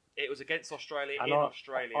 wasn't it? It was against Australia And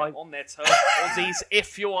Australia on their turf. Aussies,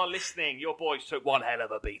 if you are listening, your boys took one hell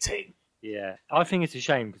of a beating. Yeah, I think it's a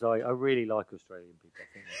shame because I really like Australian people. I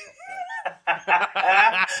think they're top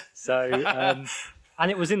players. So,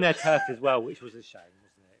 and it was in their turf as well, which was a shame,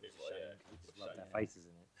 wasn't it? It was a shame because they loved their faces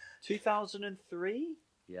in it. 2003?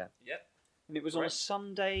 Yeah. Yep. And it was on a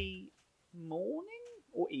Sunday morning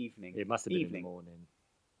or evening? It must have been in the morning.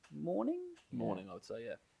 Morning, I would say,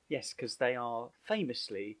 yeah. Yes, because they are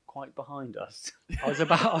famously quite behind us. I was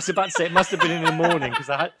about to say it must have been in the morning because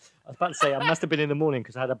I must have been in the morning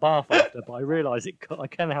because I had a bath after, but I realised I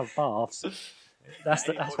can have baths. That's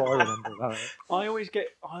what I remember about it. I always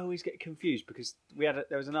get confused because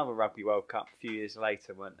there was another Rugby World Cup a few years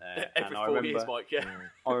later, weren't there? Every 4 years, Mike. Yeah.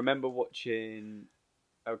 I remember watching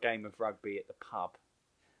a game of rugby at the pub,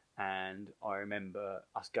 and I remember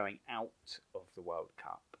us going out of the World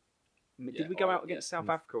Cup. Did we go out against South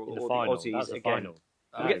Africa or the final. Aussies again? Final.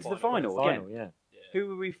 Did we get to the final again? Yeah. Who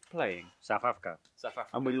were we playing? South Africa.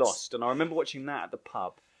 And we lost. And I remember watching that at the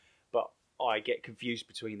pub, but I get confused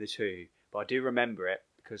between the two. But I do remember it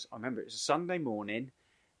because I remember it was a Sunday morning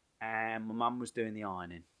and my mum was doing the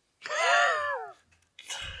ironing.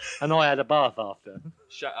 And I had a bath after.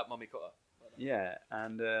 Shut up, Mummy Cotter. Yeah,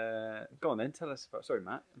 and go on then, tell us about... Sorry,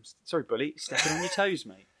 Matt. Sorry, Bully. Stepping on your toes,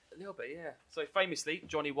 mate. A little bit, yeah. So famously,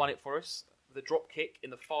 Johnny won it for us with a drop kick in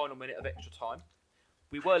the final minute of extra time.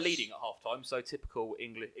 We were leading at half time, so typical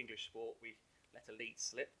English sport, we let a lead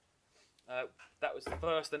slip. That was the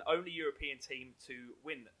first and only European team to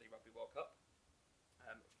win the Rugby World Cup.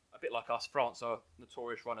 A bit like us, France are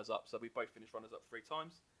notorious runners-up, so we both finished runners-up 3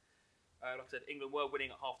 times. Like I said, England were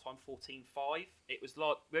winning at half-time 14-5. It was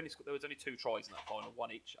like there was only 2 tries in that final,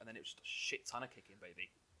 1 each, and then it was just a shit ton of kicking,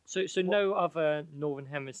 baby. So no other Northern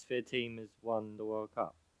Hemisphere team has won the World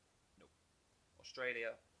Cup? Nope. Australia,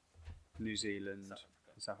 New Zealand,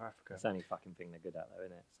 South Africa. That's the only fucking thing they're good at, though,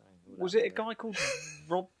 isn't it? So, was it a guy called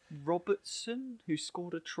Robertson who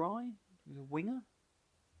scored a try? He was a winger?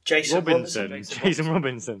 Jason Robinson,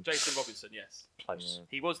 yes. Close. Yeah.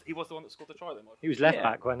 He was the one that scored the try then, Michael. He was left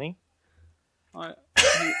back, wasn't he? I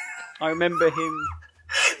remember him...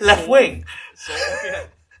 Left wing? Sort of, yeah.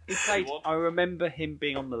 He played. I remember him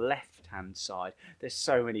being on the left left-hand side. There's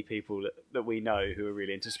so many people that we know who are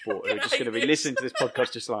really into sport who are just going to be listening to this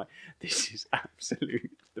podcast just like, this is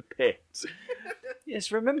absolute the pit.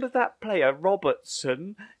 Yes, remember that player,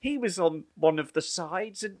 Robertson? He was on one of the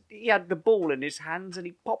sides and he had the ball in his hands and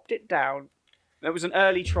he popped it down. It was an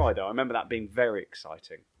early try, though. I remember that being very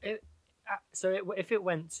exciting. If it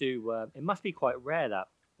went to... it must be quite rare that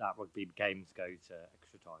rugby games go to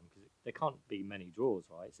extra time, because there can't be many draws,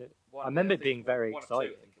 right? So I remember it being very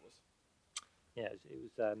exciting. I think it was. Yeah, it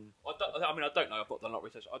was... I don't know. I've not done a lot of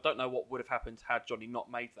research. I don't know what would have happened had Johnny not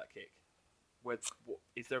made that kick.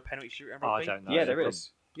 Is there a penalty shootout in rugby? I don't know. Yeah, there is.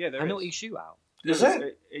 Yeah, there penalty is. shootout. Is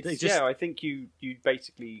it? Yeah, I think you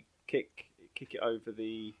basically kick it over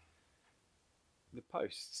the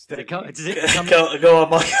posts. Does it become, Go on,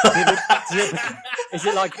 Mike.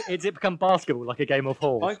 Is it become basketball, like a game of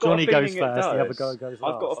horse? I've got Johnny a goes feeling first, it the other does. guy goes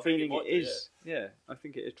last. I've got a feeling it it is. Yeah, I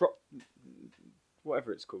think it is. Drop,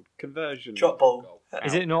 whatever it's called, conversion. Drop ball.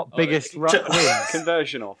 Is it not biggest ruck it- wins?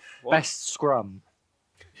 Conversion off. What? Best scrum.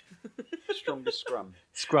 Strongest scrum.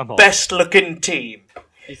 Scrum off. Best looking team.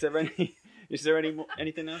 Is there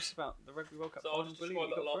anything else about the Rugby World Cup? So I'll final, just Billy, describe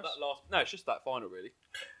you got for that us? last. No, it's just that final really,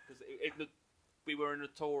 because we were a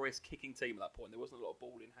notorious kicking team at that point. There wasn't a lot of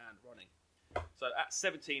ball in hand running. So at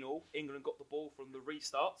 17-all, England got the ball from the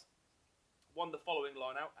restart, won the following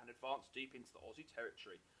line out, and advanced deep into the Aussie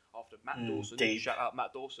territory after Matt Dawson. deep. Shout out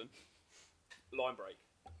Matt Dawson. Line break.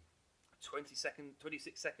 26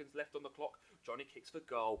 seconds left on the clock. Johnny kicks for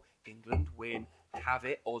goal. England win. Have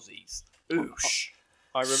it, Aussies. Oosh.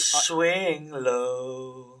 Swing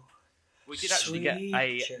low. We did actually get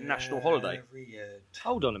a national holiday.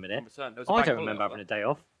 Hold on a minute. On return. There was a I bank don't holiday remember after having a day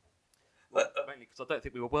off. that. Mainly because I don't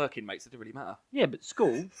think we were working, mates. It didn't really matter. Yeah, but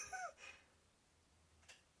school.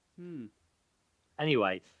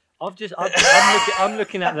 Anyway, I'm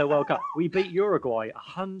looking at the World Cup. We beat Uruguay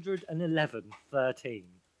 111-13.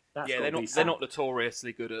 That's Yeah, gotta be they're not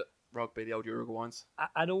notoriously good at rugby, the old Uruguayans.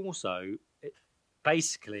 And also,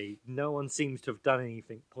 basically, no one seems to have done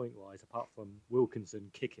anything point-wise apart from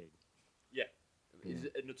Wilkinson kicking. Yeah. He's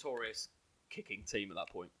a notorious kicking team at that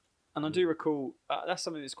point. And I do recall that's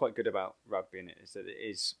something that's quite good about rugby in it, is that it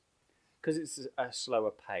is, because it's a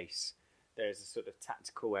slower pace, there's a sort of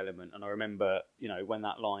tactical element. And I remember, when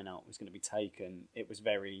that line out was going to be taken, it was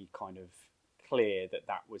very kind of clear that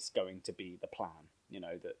was going to be the plan.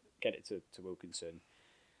 That get it to Wilkinson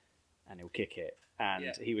and he'll kick it.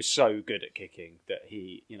 And he was so good at kicking that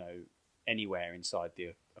he, anywhere inside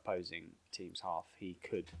the opposing team's half, he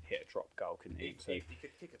could hit a drop goal, couldn't he? He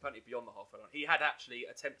could kick a penalty beyond the halfway line. He had actually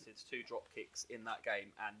attempted 2 drop kicks in that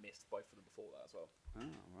game and missed both of them before that as well. Oh,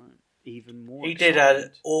 right. Even more. He did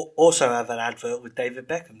also have an advert with David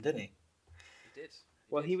Beckham, didn't he? He did.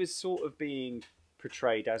 Well, he was sort of being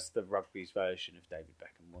portrayed as the rugby's version of David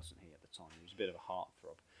Beckham, wasn't he, at the time? He was a bit of a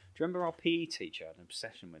heartthrob. Do you remember our PE teacher had an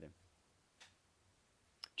obsession with him?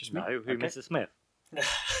 Just me? No, who, Okay. Mr. Smith?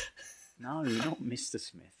 No, not Mr.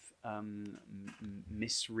 Smith.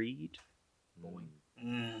 Miss Reed.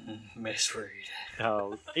 Miss Reed.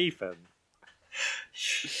 Oh, Ethan.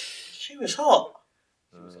 She was hot.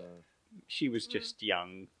 She was just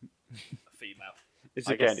young. A female.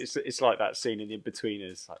 It's like that scene in The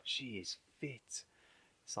Inbetweeners. Like, she is fit.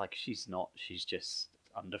 It's like, she's not. She's just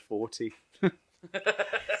under 40.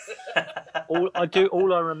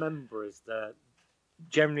 All I remember is that,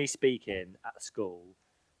 generally speaking, at school,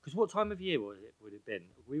 because what time of year would it have been?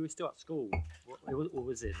 We were still at school. Or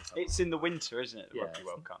was it? It's in the winter, isn't it? The Yeah. Rugby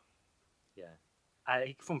World Cup. Yeah.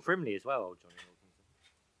 He's from Frimley as well, old Johnny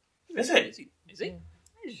Wilkinson. Is it? Is he?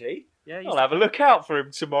 Is he? Yeah, I'll have a look out for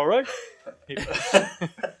him tomorrow.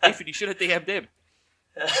 Ethan, you should have DM'd him.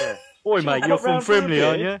 yeah. Oi, mate, I you're got from round for a Frimley,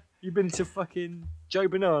 aren't beer. you? You've been to fucking Joe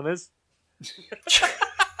Bananas?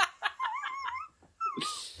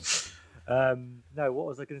 No, what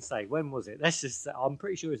was I going to say? When was it? I'm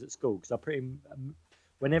pretty sure it was at school because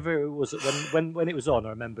whenever it was when it was on, I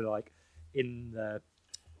remember like in the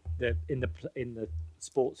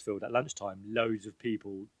sports field at lunchtime, loads of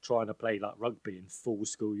people trying to play like rugby in full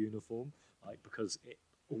school uniform, like because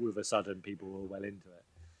all of a sudden people were well into it.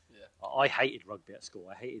 Yeah. I hated rugby at school.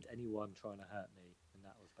 I hated anyone trying to hurt me, and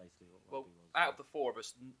that was basically what Well, rugby was. out of the 4 of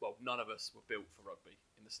us, none of us were built for rugby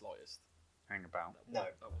in the slightest. Hang about. No.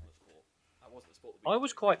 That wasn't a sport. That wasn't a sport that we I could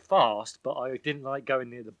was do. quite fast, but I didn't like going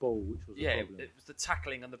near the ball, which was a Yeah, problem. it was the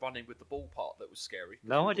tackling and the running with the ball part that was scary.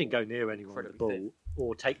 No, I didn't go near anyone with the ball Incredibly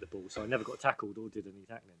or take the ball, so I never got tackled or did any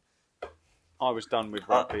tackling. I was done with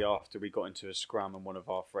rugby after we got into a scrum and one of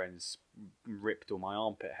our friends ripped all my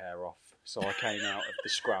armpit hair off. So I came out of the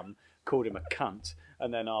scrum called him a cunt,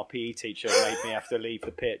 and then our PE teacher made me have to leave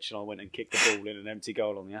the pitch, and I went and kicked the ball in an empty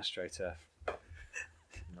goal on the AstroTurf.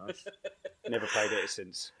 Nice. Never played it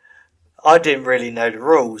since. I didn't really know the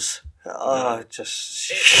rules.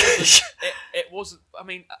 It wasn't. I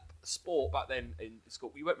mean, sport back then in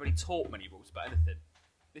school, we weren't really taught many rules about anything.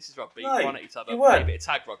 This is rugby. No, Run at each other. you Play a weren't. bit of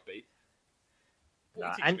tag rugby. What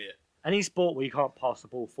Nah, you teach me it? Any sport where you can't pass the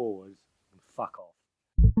ball forwards, fuck off.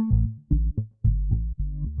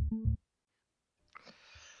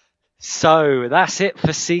 So that's it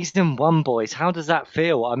for season 1, boys. How does that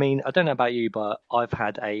feel? I mean, I don't know about you, but I've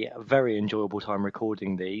had a very enjoyable time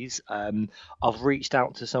recording these. I've reached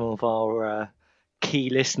out to some of our key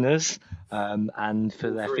listeners and for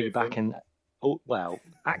their 3 of feedback. them. And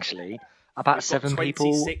actually, about We've 7 got people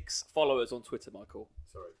 26 followers on Twitter, Michael.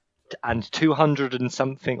 Sorry. and 200 and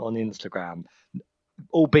something on Instagram.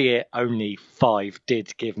 Albeit only 5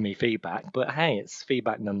 did give me feedback, but hey, it's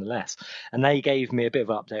feedback nonetheless. And they gave me a bit of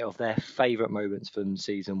an update of their favourite moments from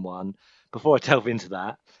season 1. Before I delve into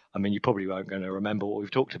that, I mean, you probably won't going to remember what we've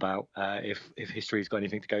talked about if history's got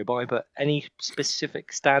anything to go by, but any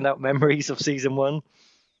specific standout memories of season 1?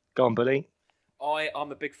 Go on, Bully.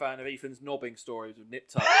 I'm a big fan of Ethan's knobbing stories with Nip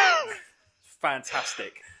Tuck.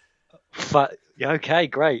 Fantastic. Yeah, okay,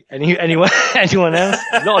 great. Anyone else?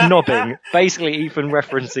 Not knobbing. Basically, Ethan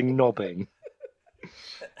referencing knobbing.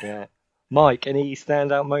 Yeah. Mike, any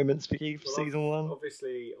standout moments for you for season 1?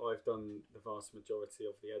 Obviously, I've done the vast majority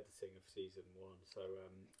of the editing of season 1, so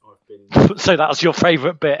I've been. So that's your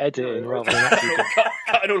favourite bit, editing, No, rather than actually.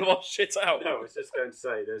 Cutting all of our shit out. No, I was just going to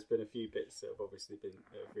say there's been a few bits that have obviously been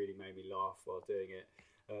that have really made me laugh while doing it.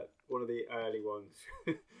 One of the early ones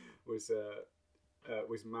was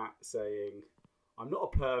Matt saying, "I'm not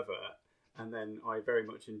a pervert," and then I very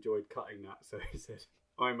much enjoyed cutting that, so he said,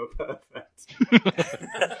 "I'm a pervert."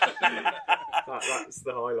 That's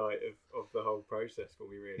the highlight of the whole process for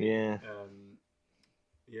me, really. Yeah.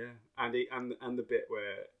 Yeah, and the bit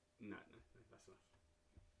where no, that's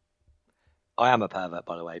not. I am a pervert,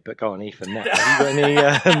 by the way, but go on, Ethan. Next.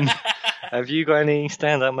 Have you got any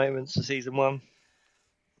standout moments for season 1?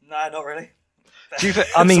 No, not really.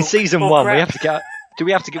 I mean, It's all- season all 1, crap. we have to get.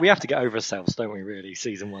 We have to get over ourselves, don't we? Really,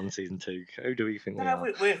 season 1, season 2. Who do we think we No,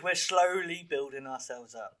 are? we're slowly building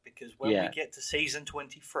ourselves up because when Yeah. we get to season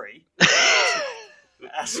 23,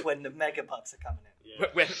 that's when the mega bucks are coming in. Yeah.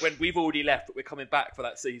 When we've already left, but we're coming back for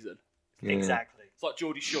that season. Yeah. Exactly. It's like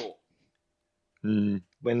Geordie Shore. When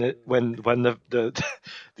the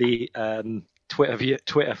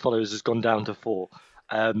Twitter followers has gone down to 4,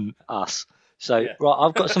 us. So Yeah. right,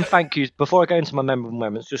 I've got some thank yous before I go into my memorable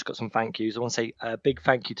moments. Just got some thank yous. I want to say a big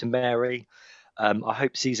thank you to Mary. I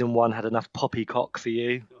hope season 1 had enough poppycock for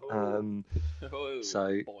you. So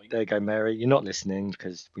Boing. there you go, Mary. You're not listening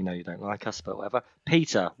because we know you don't like us, but whatever.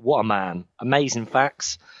 Peter, what a man! Amazing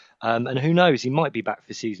facts. And who knows, he might be back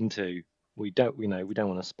for season 2. We don't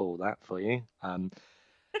want to spoil that for you.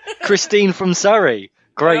 Christine from Surrey,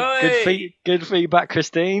 great, Oi! good feedback,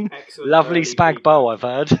 Christine. Excellent Lovely early spag feedback. bowl, I've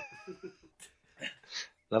heard.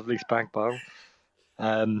 Lovely spag bowl.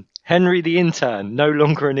 Henry the intern, no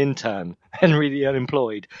longer an intern. Henry the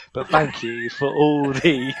unemployed. But thank you for all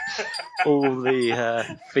the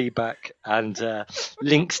feedback and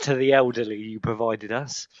links to the elderly you provided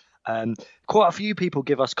us. Quite a few people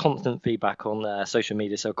give us constant feedback on social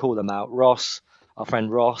media, so I'll call them out. Ross, our friend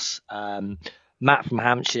Ross, Matt from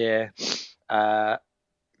Hampshire,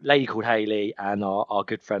 lady called Hayley, and our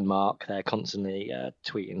good friend Mark. They're constantly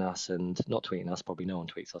tweeting us, and not tweeting us, probably no one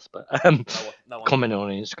tweets us, but No one. commenting on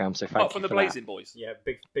Instagram. So thank Apart you from the for Blazing Boys. Yeah,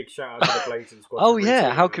 big shout out to the Blazing Squad. Oh for yeah,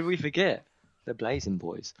 retweeting how us. could we forget the Blazing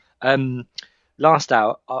Boys? Last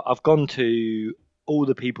out, I've gone to all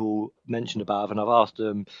the people mentioned above, and I've asked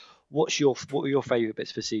them, what were your favourite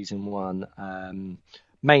bits for season 1?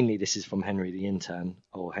 Mainly, this is from Henry the intern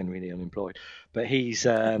or Henry the unemployed, but there's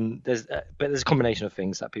a combination of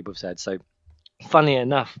things that people have said. So, funny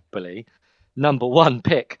enough, Billy, number 1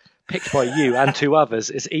 picked by you and 2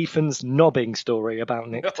 others is Ethan's knobbing story about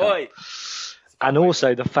Nick Tuck. Oi! And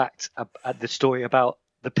also the fact the story about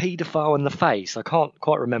the paedophile in the face. I can't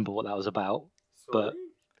quite remember what that was about, but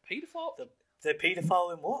Paedophile? The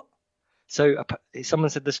paedophile in what? so someone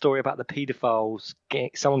said the story about the paedophiles,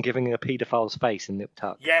 someone giving a paedophile's face in Nip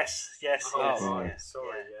Tuck. Yes. Oh, yes. right, yes.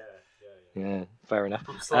 sorry, yeah. Yeah, fair enough.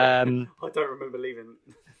 I'm sorry. I don't remember leaving.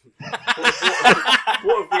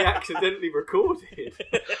 what have we accidentally recorded?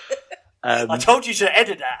 I told you to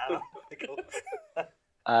edit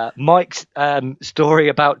that. Mike's story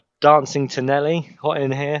about dancing to Nelly, hot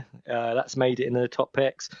in here. That's made it in the top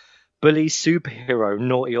picks. Bully's superhero,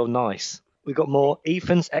 naughty or nice. We got more.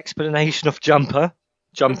 Ethan's explanation of jumper.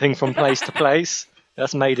 jumping from place to place.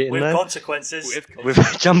 That's made it in With there. consequences.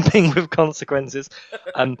 With jumping with consequences.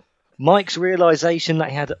 Mike's realisation that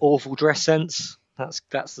he had awful dress sense. That's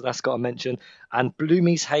got to mention. And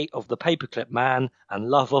Bloomy's hate of the paperclip man and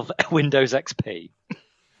love of Windows XP.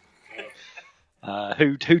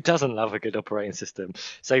 Who doesn't love a good operating system?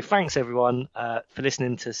 So thanks everyone for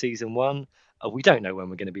listening to season 1. We don't know when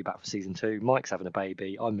we're going to be back for season 2. Mike's having a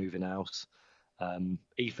baby. I'm moving house.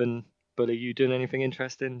 Ethan, Bully, you doing anything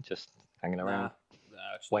interesting? Just hanging around,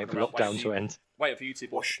 waiting for lockdown to end. Waiting for YouTube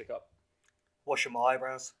to pick up. Washing my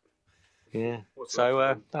eyebrows. Yeah. What's So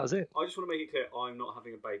left? that was it. I just want to make it clear, I'm not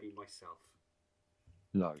having a baby myself.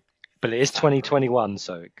 No, but it is 2021,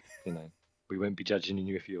 so we won't be judging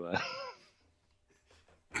you if you were.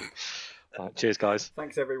 Right, cheers, guys.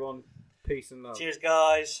 Thanks, everyone. Peace and love. Cheers,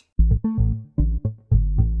 guys.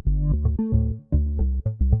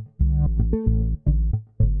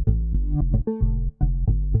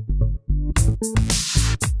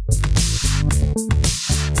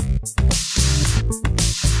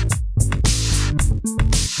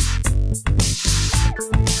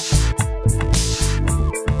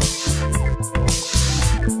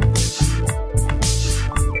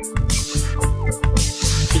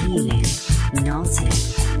 Feeling naughty.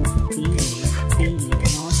 Feeling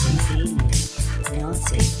naughty. Feeling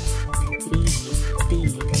naughty.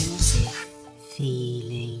 Feeling naughty. Feeling